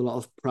go out there with a lot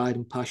of pride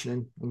and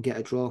passion and get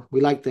a draw. We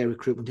liked their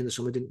recruitment in the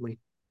summer, didn't we?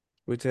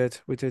 We did.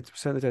 We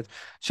certainly did.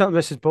 Shelton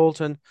versus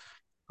Bolton.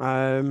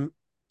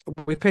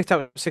 We picked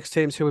out 6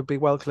 teams who would be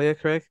well clear,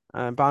 Craig.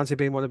 Barnsley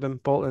being one of them,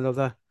 Bolton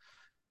another.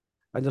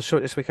 And they'll show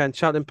it this weekend.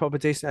 Cheltenham put up a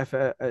decent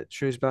effort at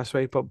Shrewsbury last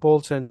week, but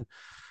Bolton,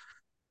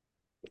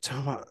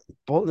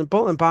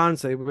 Bolton and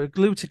Barnsley were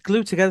glued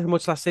together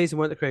much last season,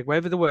 weren't they, Craig?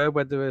 Wherever they were,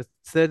 whether they were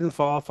third and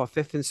fourth or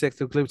fifth and sixth,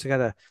 they were glued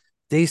together.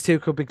 These two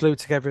could be glued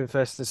together in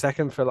first and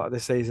second for a lot of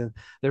this season.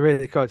 They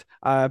really could.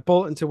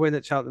 Bolton to win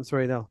at Cheltenham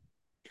 3-0.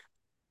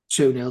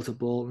 2-0 to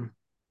Bolton.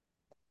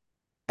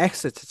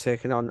 Exeter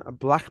taking on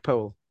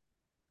Blackpool.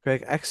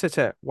 Craig,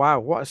 Exeter. Wow,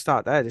 what a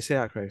start there. Did you see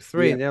that, Craig? Yeah,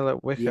 3-0 at yeah.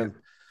 Wickham.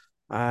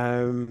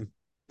 Um,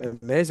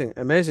 Amazing,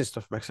 amazing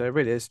stuff, Max. It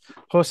really is.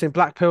 Hosting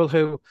Blackpool,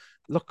 who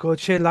look good.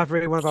 Shane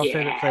Lavery, one of our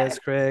favourite Yeah, players,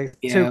 Craig.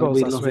 Two yeah, goals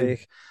we last love him.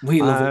 week.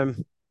 We love him.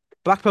 Um,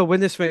 Blackpool win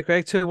this week,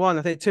 Craig. 2-1.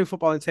 I think two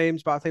footballing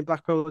teams, but I think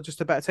Blackpool are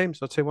just a better team.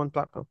 So 2-1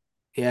 Blackpool.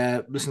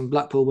 Yeah, listen,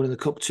 Blackpool winning the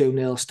Cup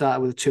 2-0,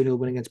 started with a 2-0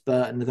 win against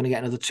Burton. They're going to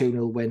get another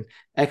 2-0 win.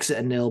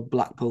 Exeter nil,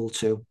 Blackpool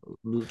 2.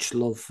 Just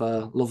love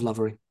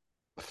Lavery.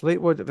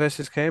 Fleetwood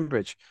versus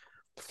Cambridge.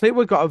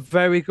 Fleetwood got a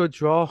very good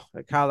draw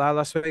at Carlisle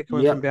last week,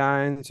 coming from Yep,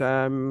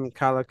 behind.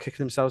 Carlisle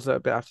kicking themselves a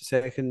little bit after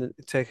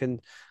taking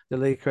the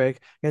lead, Craig.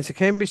 Against the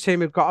Cambridge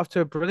team, who've got off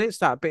to a brilliant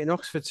start, beating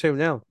Oxford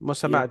 2-0.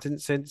 Must admit, I yep.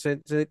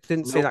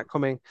 didn't see Nope, that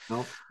coming.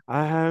 no.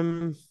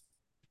 Um,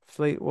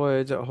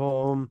 Fleetwood at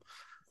home.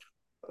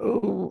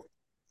 Oh,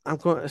 I'm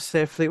going to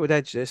say Fleetwood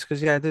edge this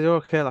because yeah, they were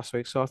okay last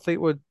week. So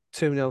Fleetwood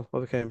 2-0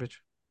 over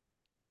Cambridge.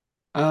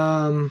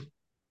 Um,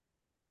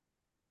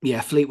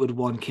 yeah, Fleetwood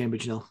 1,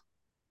 Cambridge nil.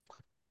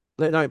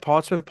 Late night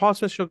Portsmouth.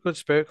 Portsmouth showed good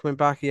spirit coming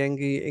back.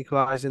 Yengi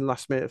equalising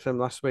last minute for them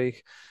last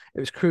week. It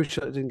was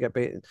crucial it didn't get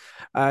beaten.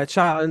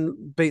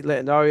 Charlton beat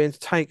Leighton Orient.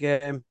 Tight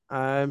game.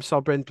 Saw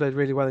Bryn played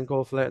really well in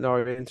goal for Leighton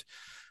Orient.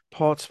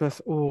 Portsmouth,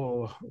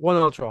 oh,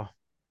 1-0 draw.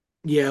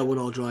 Yeah,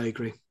 1-1 draw, I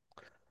agree.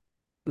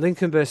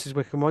 Lincoln versus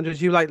Wycombe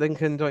Wanderers. You like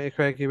Lincoln, don't you,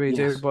 Craig? You really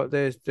do. Yes, But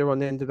they're on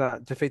the end of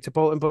that defeat to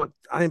Bolton. But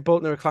I think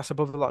Bolton are a class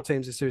above a lot of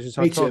teams this season.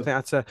 So me too.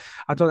 I don't think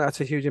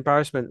that's a huge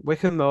embarrassment.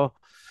 Wycombe though,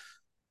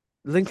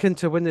 Lincoln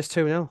to win this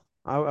 2-0.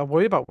 I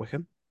worry about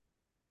Wycombe.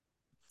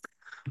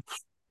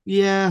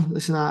 Yeah,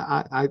 listen,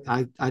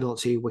 I don't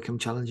see Wycombe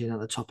challenging at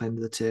the top end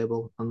of the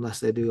table unless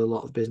they do a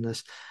lot of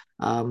business.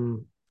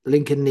 Um,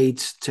 Lincoln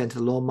needs to enter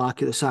the loan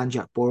market. They signed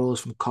Jack Burrows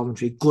from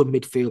Coventry, good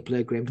midfield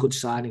player, Graham, good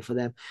signing for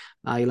them.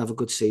 He'll have a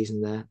good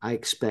season there. I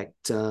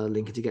expect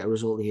Lincoln to get a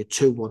result here,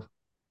 2-1.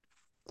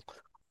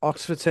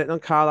 Oxford taking on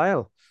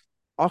Carlisle.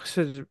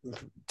 Oxford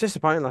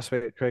disappointing last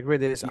week, Craig.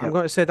 Really is. I'm Yeah,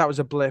 going to say that was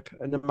a blip,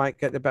 and they might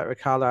get the better of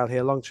Carlisle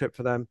here. Long trip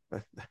for them.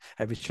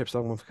 Every trip's a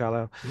long one for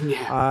Carlisle.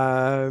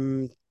 yeah,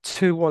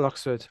 2-1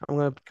 Oxford. I'm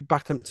going to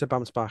back them to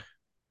bounce back.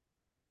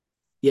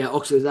 yeah.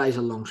 Oxford, that is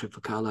a long trip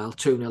for Carlisle.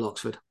 2-0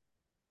 Oxford.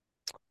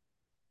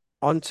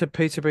 On to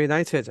Peterborough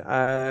United.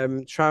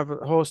 Travel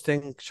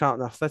hosting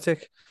Charlton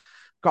Athletic.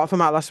 Got off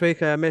them out last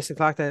week. Mason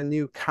Clark, their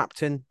new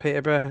captain,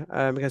 Peterborough,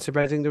 against the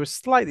Reading. They were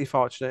slightly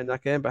fortunate in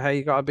that game, but hey,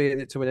 you got to be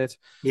in it to win it.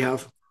 Yeah,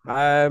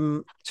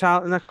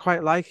 Charlton, I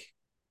quite like.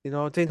 Dean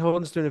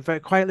Holden's doing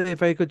a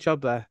very good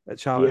job there at yeah,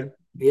 Charlton.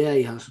 yeah.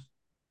 He has.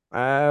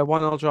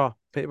 1-1 draw.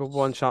 Peterborough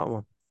 1, Charlton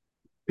 1.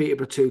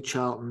 Peterborough 2,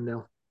 Charlton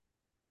nil.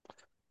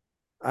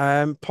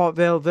 Port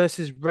Vale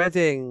versus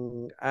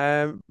Reading.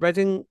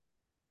 Reading,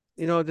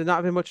 they're not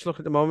having much luck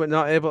at the moment.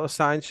 Not able to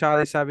sign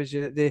Charlie Savage.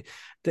 The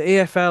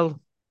EFL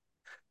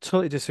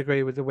totally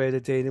disagree with the way they're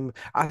dealing.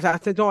 I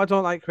think what I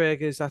don't like,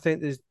 Craig, is I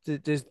think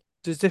there's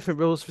different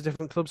rules for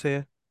different clubs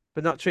here,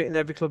 but not treating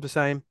every club the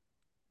same.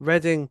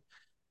 Reading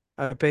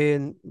are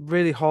being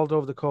really hauled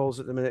over the coals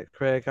at the minute,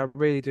 Craig. I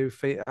really do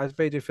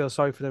feel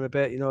sorry for them a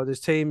bit. There's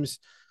teams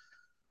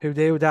who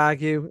they would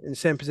argue in the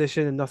same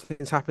position and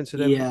nothing's happened to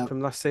them Yeah,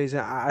 from last season.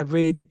 I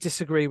really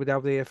disagree with how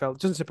the EFL.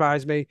 It doesn't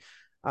surprise me.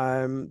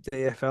 The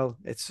EFL,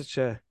 it's such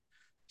a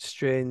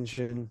strange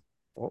and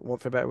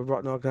want for a better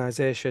rotten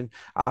organisation.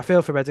 I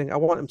feel for Reading. I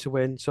want them to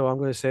win, so I'm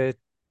going to say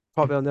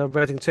Port Vale nil,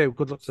 Reading 2.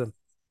 Good luck to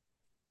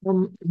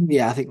them.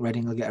 yeah. I think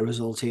Reading will get a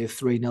result here,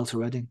 3-0 to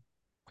Reading.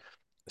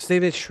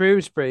 Stephen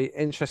Shrewsbury,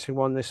 interesting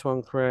one. This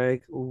one,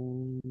 Craig.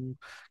 Ooh,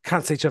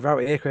 can't see each other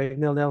out here, Craig.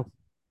 0-0.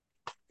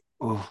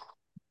 Oh,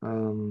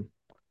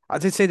 I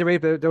did see the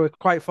reboot. They were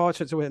quite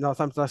fortunate to win at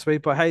Northampton last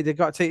week, but hey, they've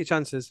got to take your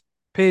chances.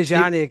 Steve,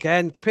 Piagiani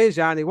again.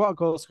 Piagiani, what a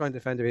goal scoring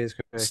defender he is,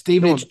 Craig. No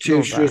Stevenage one, no 2,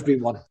 one better. Shrewsbury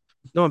 1.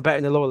 No one better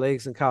in the lower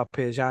leagues than Carl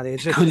Piagiani.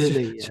 It's It's good, isn't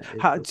just, he?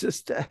 Yeah, it's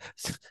good.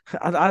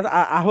 just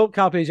I hope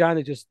Carl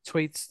Piagiani just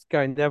tweets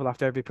Gary Neville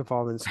after every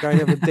performance. Gary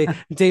Neville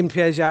deemed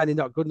Piagiani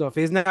not good enough.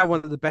 He's now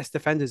one of the best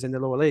defenders in the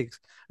lower leagues,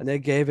 and they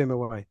gave him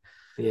away.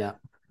 Yeah.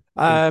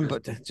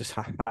 But just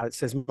it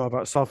says more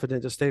about Salford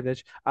than just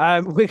Stevenage.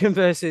 Wigan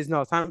versus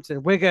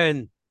Northampton.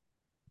 Wigan.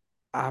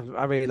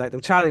 I really like them.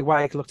 Charlie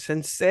White looked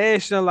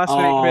sensational last week,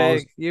 Oh,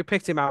 Craig. You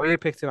picked him out. You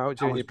picked him out I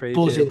during was your preview.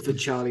 buzzing for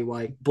Charlie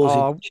White. Buzzing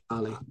Oh, for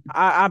Charlie.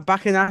 I'm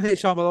backing. I think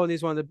Sean Maloney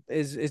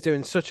is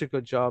doing such a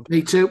good job.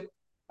 Me too.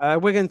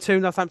 Wigan 2,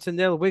 Northampton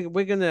nil. We're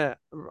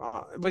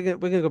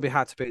gonna be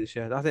hard to beat this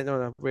year. I think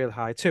they're on a real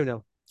high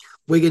 2-0.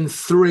 Wigan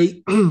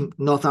 3,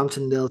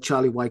 Northampton nil.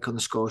 Charlie White on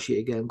the score sheet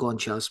again. Go on,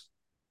 Chaz.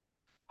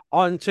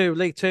 On to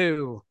League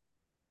Two.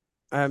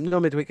 No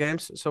midweek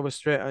games, so we're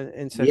straight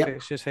into Yep.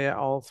 fixtures here.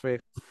 All 3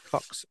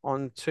 o'clocks.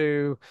 On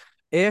to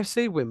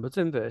AFC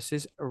Wimbledon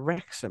versus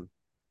Wrexham.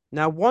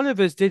 Now, one of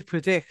us did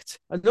predict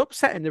an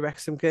upset in the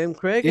Wrexham game,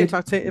 Craig. If I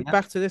Did. take it Yeah.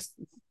 back to this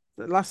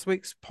last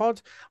week's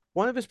pod,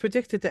 one of us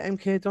predicted that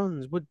MK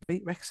Dons would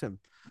beat Wrexham.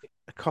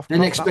 Cough,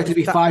 Didn't cough. That expect it to was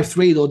be that.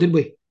 5-3 though, did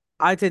we?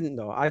 I didn't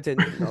know,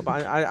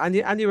 but I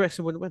knew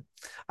Wrexham wouldn't win.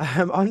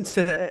 On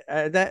to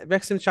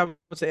Wrexham travel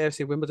to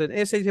AFC Wimbledon.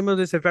 AFC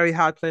Wimbledon is a very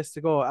hard place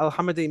to go. El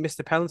Hamadi missed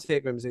a penalty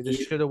at Grimsby. They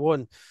Yeah. should have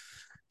won.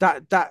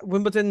 That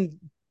Wimbledon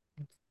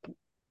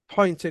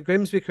point at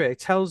Grimsby, Craig,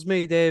 tells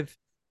me they've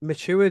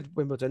matured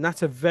Wimbledon.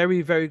 That's a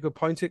very, very good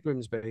point at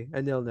Grimsby,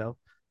 a 0-0.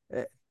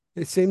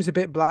 It seems a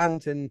bit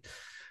bland and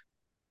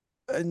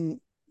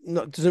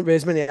not doesn't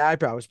raise many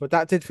eyebrows, but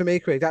that did for me,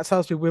 Craig. That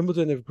tells me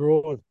Wimbledon have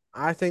grown.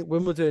 I think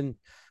Wimbledon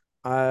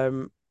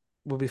um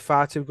will be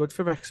far too good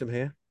for Wrexham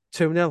here.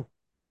 2-0.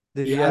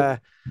 The Yeah,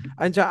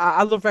 and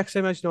I love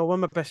Wrexham, as you know. One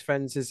of my best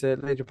friends is a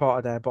lead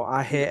reporter there, but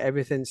I hate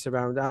everything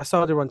surrounding. I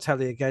saw they on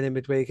telly again in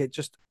midweek. It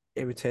just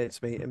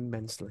irritates me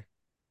immensely.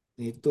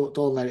 you don't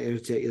let it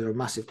irritate you. They're a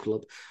massive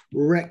club.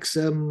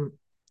 Wrexham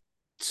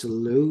to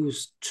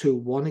lose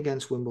 2-1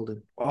 against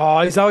Wimbledon.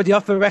 Oh, he's already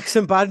off the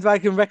Wrexham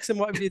bandwagon. Wrexham,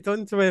 what have you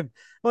done to him?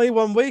 Only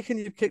 1 week and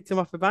you've kicked him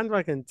off the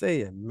bandwagon.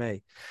 Dear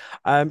me.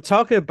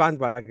 Talking of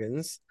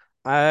bandwagons,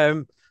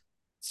 um,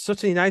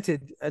 Sutton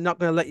United are not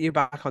going to let you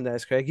back on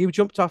theirs, Craig. You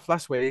jumped off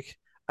last week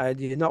and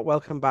you're not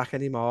welcome back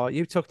anymore.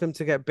 You took them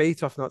to get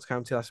beat off Notts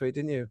County last week,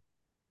 didn't you?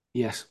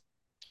 Yes.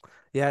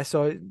 Yeah,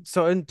 so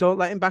Sutton, don't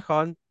let him back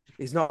on.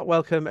 He's not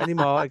welcome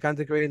anymore at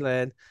Gander Green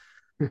Lane.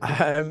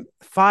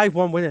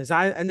 5-1 winners.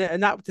 And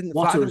that didn't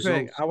What a flatter them,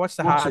 Craig. result. I watched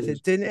the What a highlights.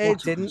 res- It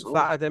what a didn't result.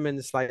 flatter them in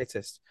the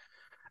slightest.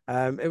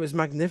 It was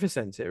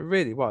magnificent. It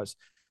really was.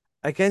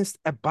 Against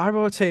a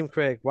Barrow team,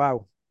 Craig.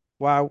 Wow.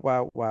 Wow,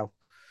 wow, wow.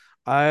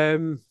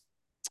 Um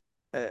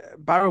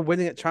Barrow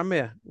winning at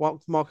Tranmere.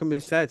 What more can be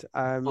said?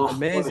 Oh, what a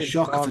Amazing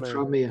shocker for performance.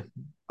 Tranmere.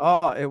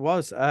 Oh, it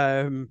was.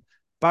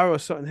 Barrow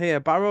Sutton here.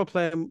 Barrow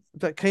playing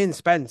that Keane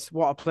Spence.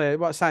 What a player.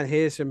 What a sign he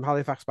is from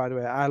Halifax, by the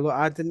way.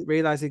 I didn't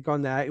realise he'd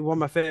gone there. He one of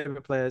my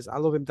favourite players. I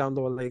love him down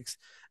lower leagues.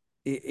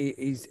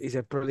 He's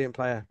a brilliant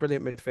player,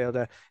 brilliant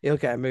midfielder. He'll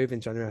get a move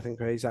in January, I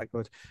think. He's that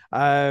good.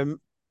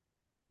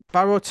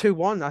 Barrow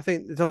 2-1. I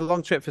think it's a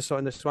long trip for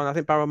Sutton this one. I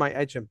think Barrow might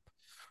edge him.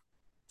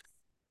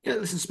 Yeah,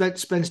 listen,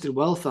 Spence did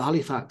well for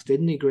Halifax,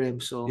 didn't he,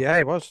 Graham? So, Yeah,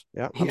 he was.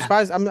 Yeah. I'm yeah,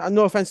 surprised. I'm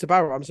no offense to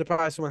Barrow. I'm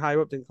surprised someone higher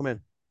up didn't come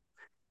in.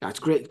 that's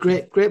great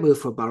move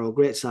for Barrow.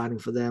 Great signing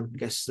for them. I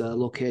guess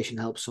location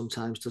helps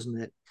sometimes, doesn't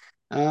it?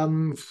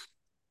 Um,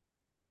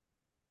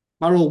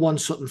 Barrow 1,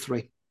 Sutton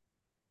 3.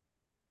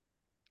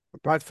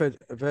 Bradford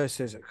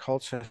versus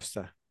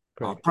Colchester.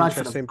 Oh, Great.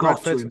 Bradford have Interesting. got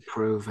to Bradford.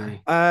 improve,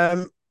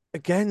 eh?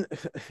 Again,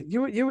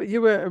 you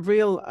were a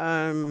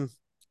real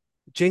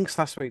jinx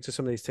last week to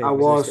some of these I teams in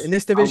was,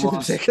 this I division in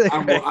was, particular,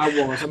 Craig.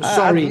 I was. I'm Uh,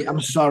 sorry.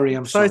 I'm sorry.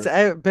 I'm sorry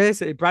sorry. to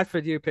basically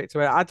Bradford. You picked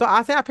away. I don't.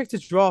 I think I picked a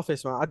draw for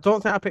this one. I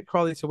don't think I picked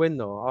Crawley to win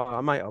though. Or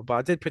I might have, but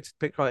I did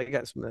pick Crawley to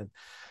get something.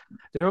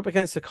 They're up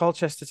against the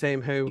Colchester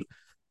team who.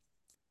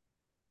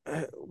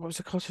 What was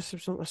the Colchester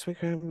result last week?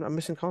 I'm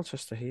missing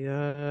Colchester.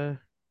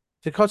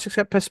 Did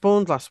Colchester get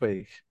postponed last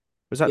week?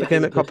 Was that Yeah, the I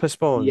game think that they got did.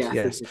 postponed? Yeah, I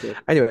think Yes. they did.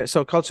 Anyway,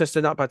 so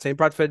Colchester not a bad team.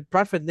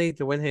 Bradford need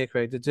the win here,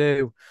 Craig. They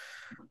do.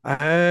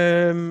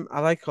 I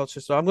like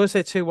Colchester. So I'm going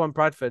to say 2-1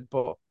 Bradford,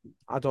 but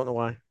I don't know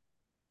why.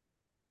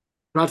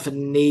 Bradford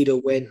need a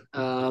win.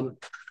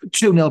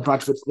 2-0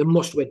 Bradford. They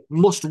must win.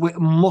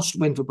 Must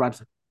win for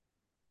Bradford.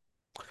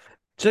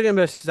 Gillingham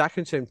versus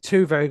Accrington,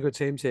 two very good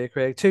teams here,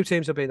 Craig. Two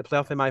teams will be in the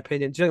playoff, in my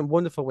opinion. Gillingham,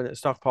 wonderful win at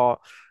Stockport.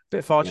 Bit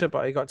Yeah. fortunate,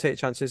 but you got to take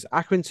chances.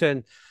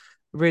 Accrington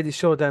really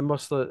showed their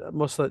muscle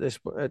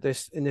at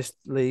this in this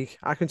league.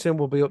 Accrington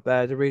will be up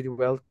there. They really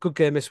will. Good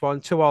game this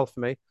one. 2-2 for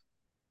me.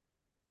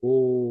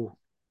 Oh,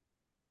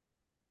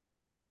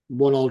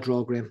 1-1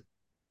 draw, Graham.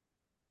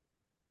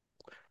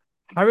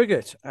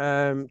 Harrogate,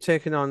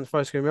 taking on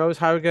Forest Green Rovers.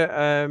 Harrogate,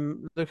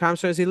 Luke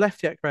Armstrong, has he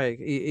left yet, Craig?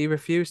 He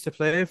refused to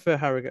play for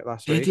Harrogate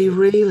last Did week. he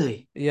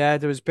really? Yeah,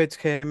 there was bids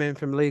came in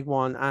from League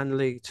One and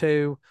League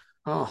Two.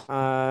 Oh,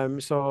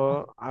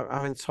 So I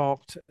haven't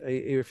talked.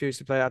 He refused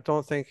to play. I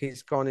don't think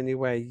he's gone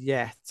anywhere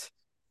yet,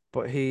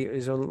 but he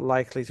is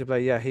unlikely to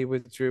play. Yeah, he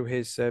withdrew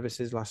his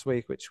services last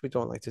week, which we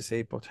don't like to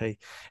see. But hey,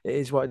 it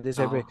is what it is.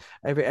 oh.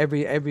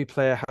 Every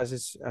player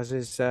has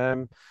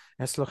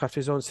to look after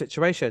his own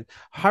situation.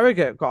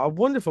 Harrogate got a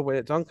wonderful win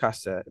at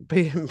Doncaster,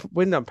 being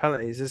win on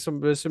penalties.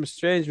 There's some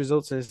strange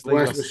results in this league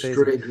Where's last the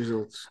season. strange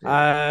results?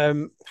 Yeah.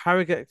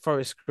 Harrogate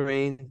Forest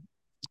Green.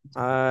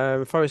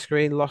 Forest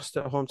Green lost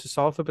at home to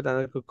Salford, but then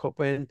a good cup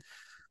win.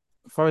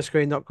 Forest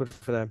Green not good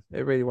for them.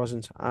 It really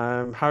wasn't.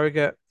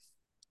 Harrogate.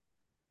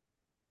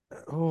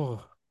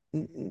 Oh,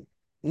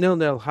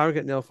 0-0.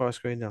 Harrogate nil.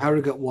 Forest Green nil.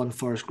 Harrogate 1,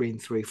 Forest Green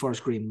 3.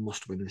 Forest Green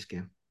must win this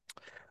game.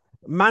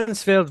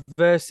 Mansfield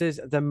versus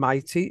the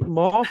mighty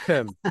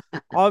Morecambe.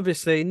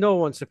 Obviously, no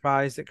one's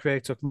surprised that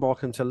Craig took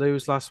Morecambe to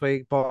lose last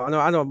week, but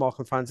I know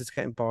Morecambe fans, it's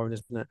getting boring,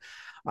 isn't it?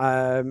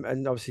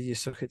 And obviously you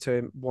suck it to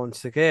him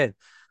once again.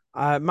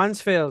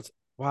 Mansfield,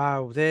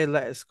 wow, they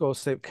let us go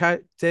sleep.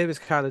 Davis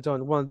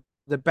Carladone, one of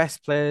the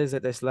best players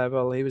at this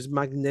level. He was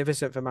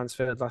magnificent for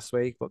Mansfield last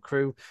week, but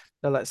Crew,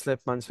 they let slip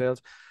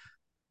Mansfield.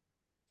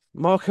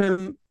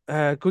 Morecambe,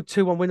 good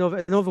 2-1 win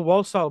over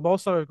Walsall.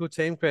 Walsall are a good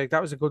team, Craig.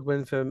 That was a good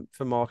win for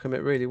Morecambe.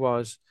 It really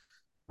was.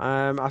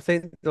 I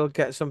think they'll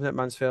get something at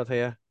Mansfield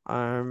here.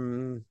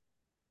 Can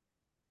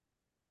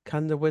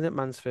they win at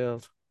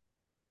Mansfield?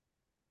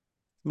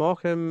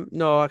 Morecambe,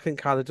 no, I think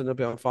Cardiff will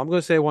be on form. I'm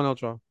going to say 1-0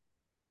 draw.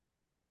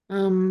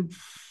 Um,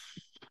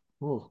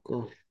 oh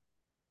God.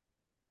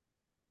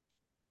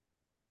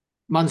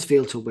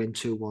 Mansfield to win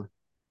 2-1.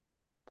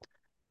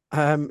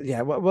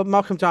 Yeah, well,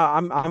 Morecambe,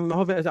 I'm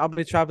hoping I'll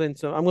be traveling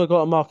to. I'm going to go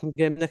to a Morecambe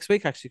game next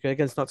week actually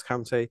against Notts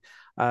County,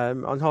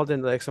 on holiday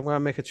in the lakes. I'm going to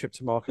make a trip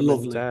to Morecambe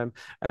Lovely.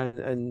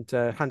 and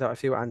hand out a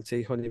few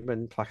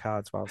anti-Honeyman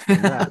placards whilst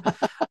I'm there.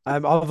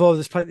 Although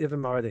there's plenty of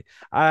them already.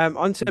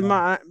 On to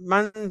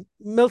Yeah.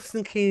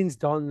 Milton Keynes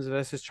Dons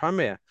versus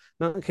Tranmere.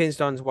 Milton Keynes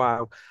Dons.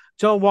 Wow.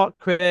 Joe Watt,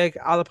 Craig.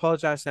 I'll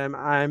apologise to them.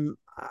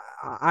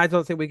 I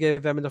don't think we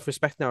gave them enough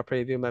respect in our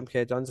preview of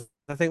MK Dons.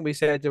 I think we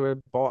said they were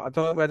bought. I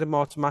don't think we had them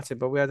automatic,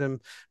 but we had them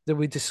that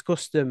we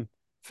discussed them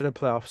for the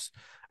playoffs.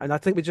 And I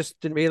think we just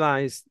didn't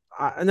realise.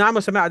 And I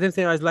must admit, I didn't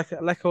think I was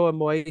Leko and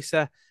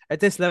Moisa at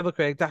this level,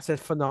 Craig. That's a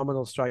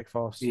phenomenal strike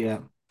force. Yeah.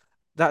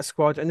 That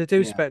squad, and they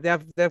do Yeah. spec.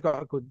 They've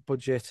got a good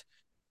budget.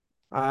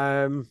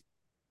 Um,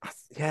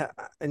 yeah,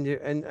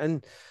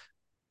 and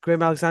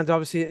Graham Alexander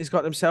obviously has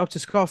got himself to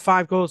score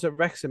 5 goals at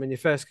Wrexham in your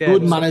first Good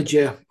game. So,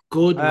 manager.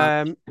 Good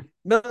man.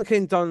 Milton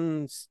Keynes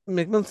Dons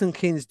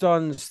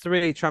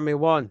 3, Tranmere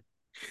 1.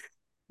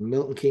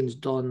 Milton Keynes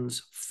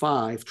Dons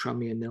 5,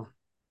 Tranmere 0.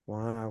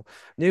 Wow.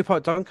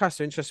 Newport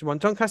Doncaster, interesting one.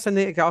 Doncaster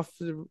need to get off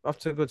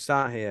to a good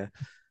start here.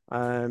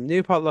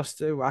 Newport lost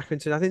to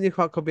Accrington. I think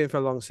Newport could be in for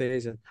a long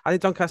season. I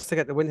think Doncaster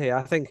get the win here.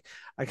 I think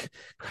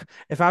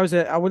if I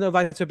wouldn't have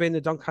liked to have been in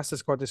the Doncaster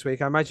squad this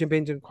week. I imagine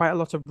being doing quite a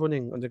lot of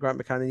running under Grant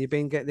McCann, and you've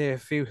been getting a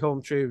few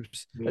home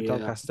troops at Yeah.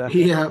 Doncaster.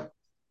 Yeah.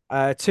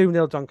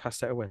 2-0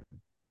 Doncaster to win.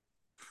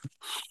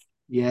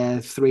 Yeah.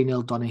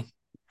 3-0 Donny.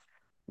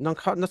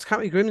 Notts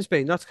County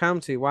Grimsby. Notts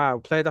County, wow.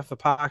 Played off the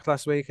park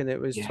last week and it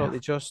was Yeah. totally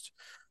just.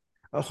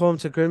 At home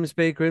to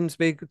Grimsby.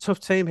 Grimsby,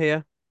 tough team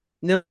here.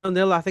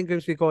 0-0. I think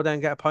Grimsby go down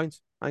and get a point.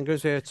 And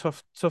Grimsby are a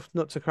tough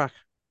nut to crack.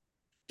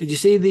 Did you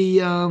see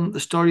the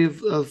story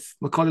of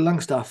Macaulay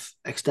Langstaff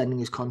extending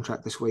his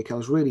contract this week? I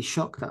was really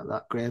shocked at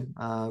that, Graham.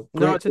 No, I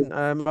Great. didn't.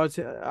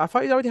 I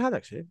thought he already had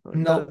actually. No, I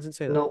No, didn't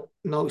see that.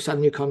 no, he signed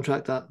a new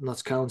contract at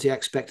Notts County. I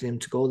expected him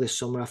to go this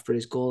summer after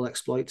his goal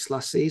exploits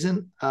last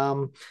season.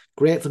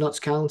 Great for Notts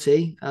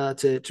County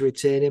to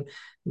retain him.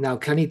 Now,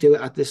 can he do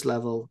it at this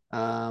level?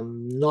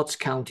 Notts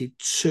County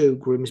 2,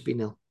 Grimsby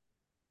 0.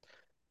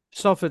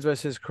 Salford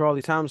versus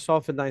Crawley Town.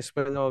 Salford, nice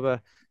win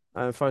over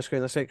Forest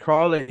Green. Let's say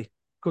Crawley,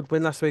 good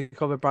win last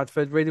week over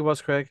Bradford. Really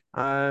was, Craig.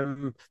 I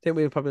think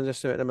we were probably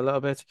underestimate them a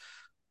little bit.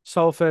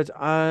 Salford,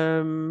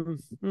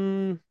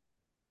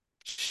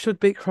 should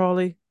beat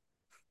Crawley.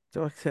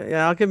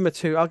 Yeah, I'll give him a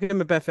 2. I'll give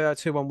him a benefit at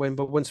 2-1 win,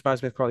 but wouldn't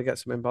surprise me if Crawley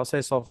gets him in. But I'll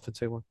say Salford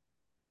 2-1.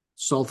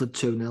 Salford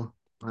 2-0.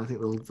 I think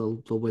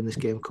they'll win this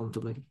game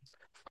comfortably.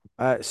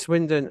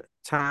 Swindon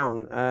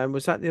Town.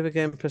 Was that the other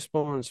game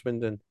postponed,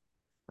 Swindon?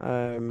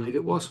 I think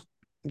it was.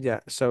 Yeah,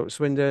 so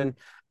Swindon,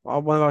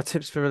 one of our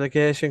tips for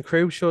relegation.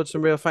 Crew showed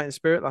some real fighting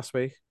spirit last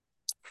week.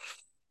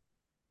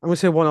 I'm going to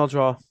say 1-1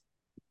 draw.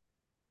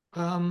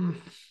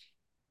 Um,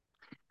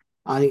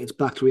 I think it's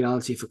back to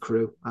reality for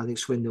Crew. I think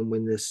Swindon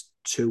win this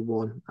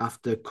 2-1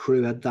 after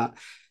Crew had that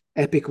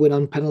epic win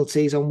on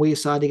penalties on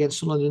Wearside against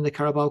Sunderland in the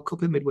Carabao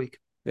Cup in midweek.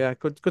 Yeah,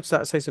 good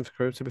start season for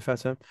Crew, to be fair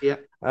to him.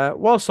 Yeah.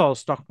 Walsall,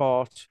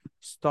 Stockport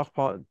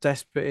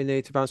desperately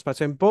need to bounce back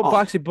to him. But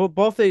actually,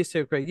 both these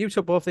two, Craig, you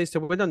took both these to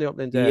win on the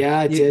opening day. Yeah,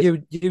 I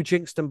did. You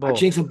jinxed them I both.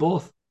 jinxed them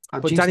both.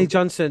 But Danny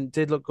Johnson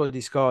did look good.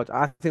 He scored.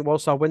 I think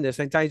Walsall win this.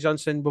 I think Danny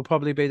Johnson will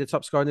probably be the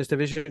top scorer in this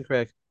division,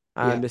 Craig,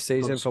 this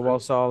season for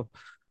Walsall.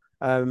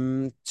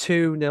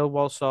 2-0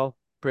 Walsall.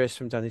 Brace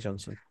from Danny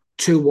Johnson.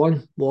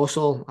 2-1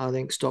 Walsall. I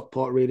think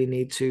Stockport really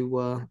need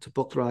to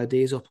book their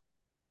ideas up.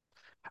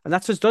 And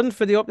that's us done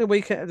for the opening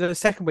weekend, the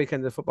second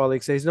weekend of the Football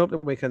League season,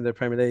 opening weekend of the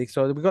Premier League.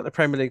 So we've got the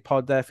Premier League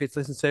pod there for you to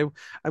listen to,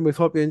 and we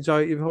hope you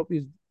enjoy it. We hope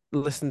you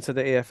listen to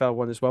the EFL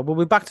one as well. We'll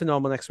be back to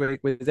normal next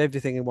week with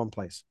everything in one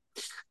place.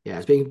 Yeah,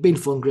 it's been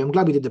fun, Graham. I'm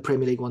glad we did the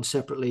Premier League one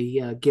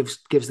separately. Gives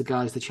the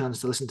guys the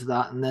chance to listen to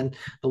that, and then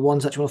the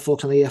ones that you want to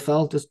focus on the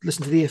EFL, just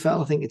listen to the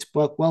EFL. I think it's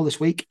worked well this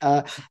week.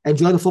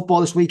 Enjoy the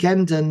football this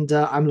weekend, and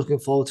I'm looking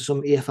forward to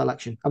some EFL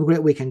action. Have a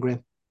great weekend,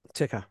 Graham.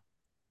 Take care.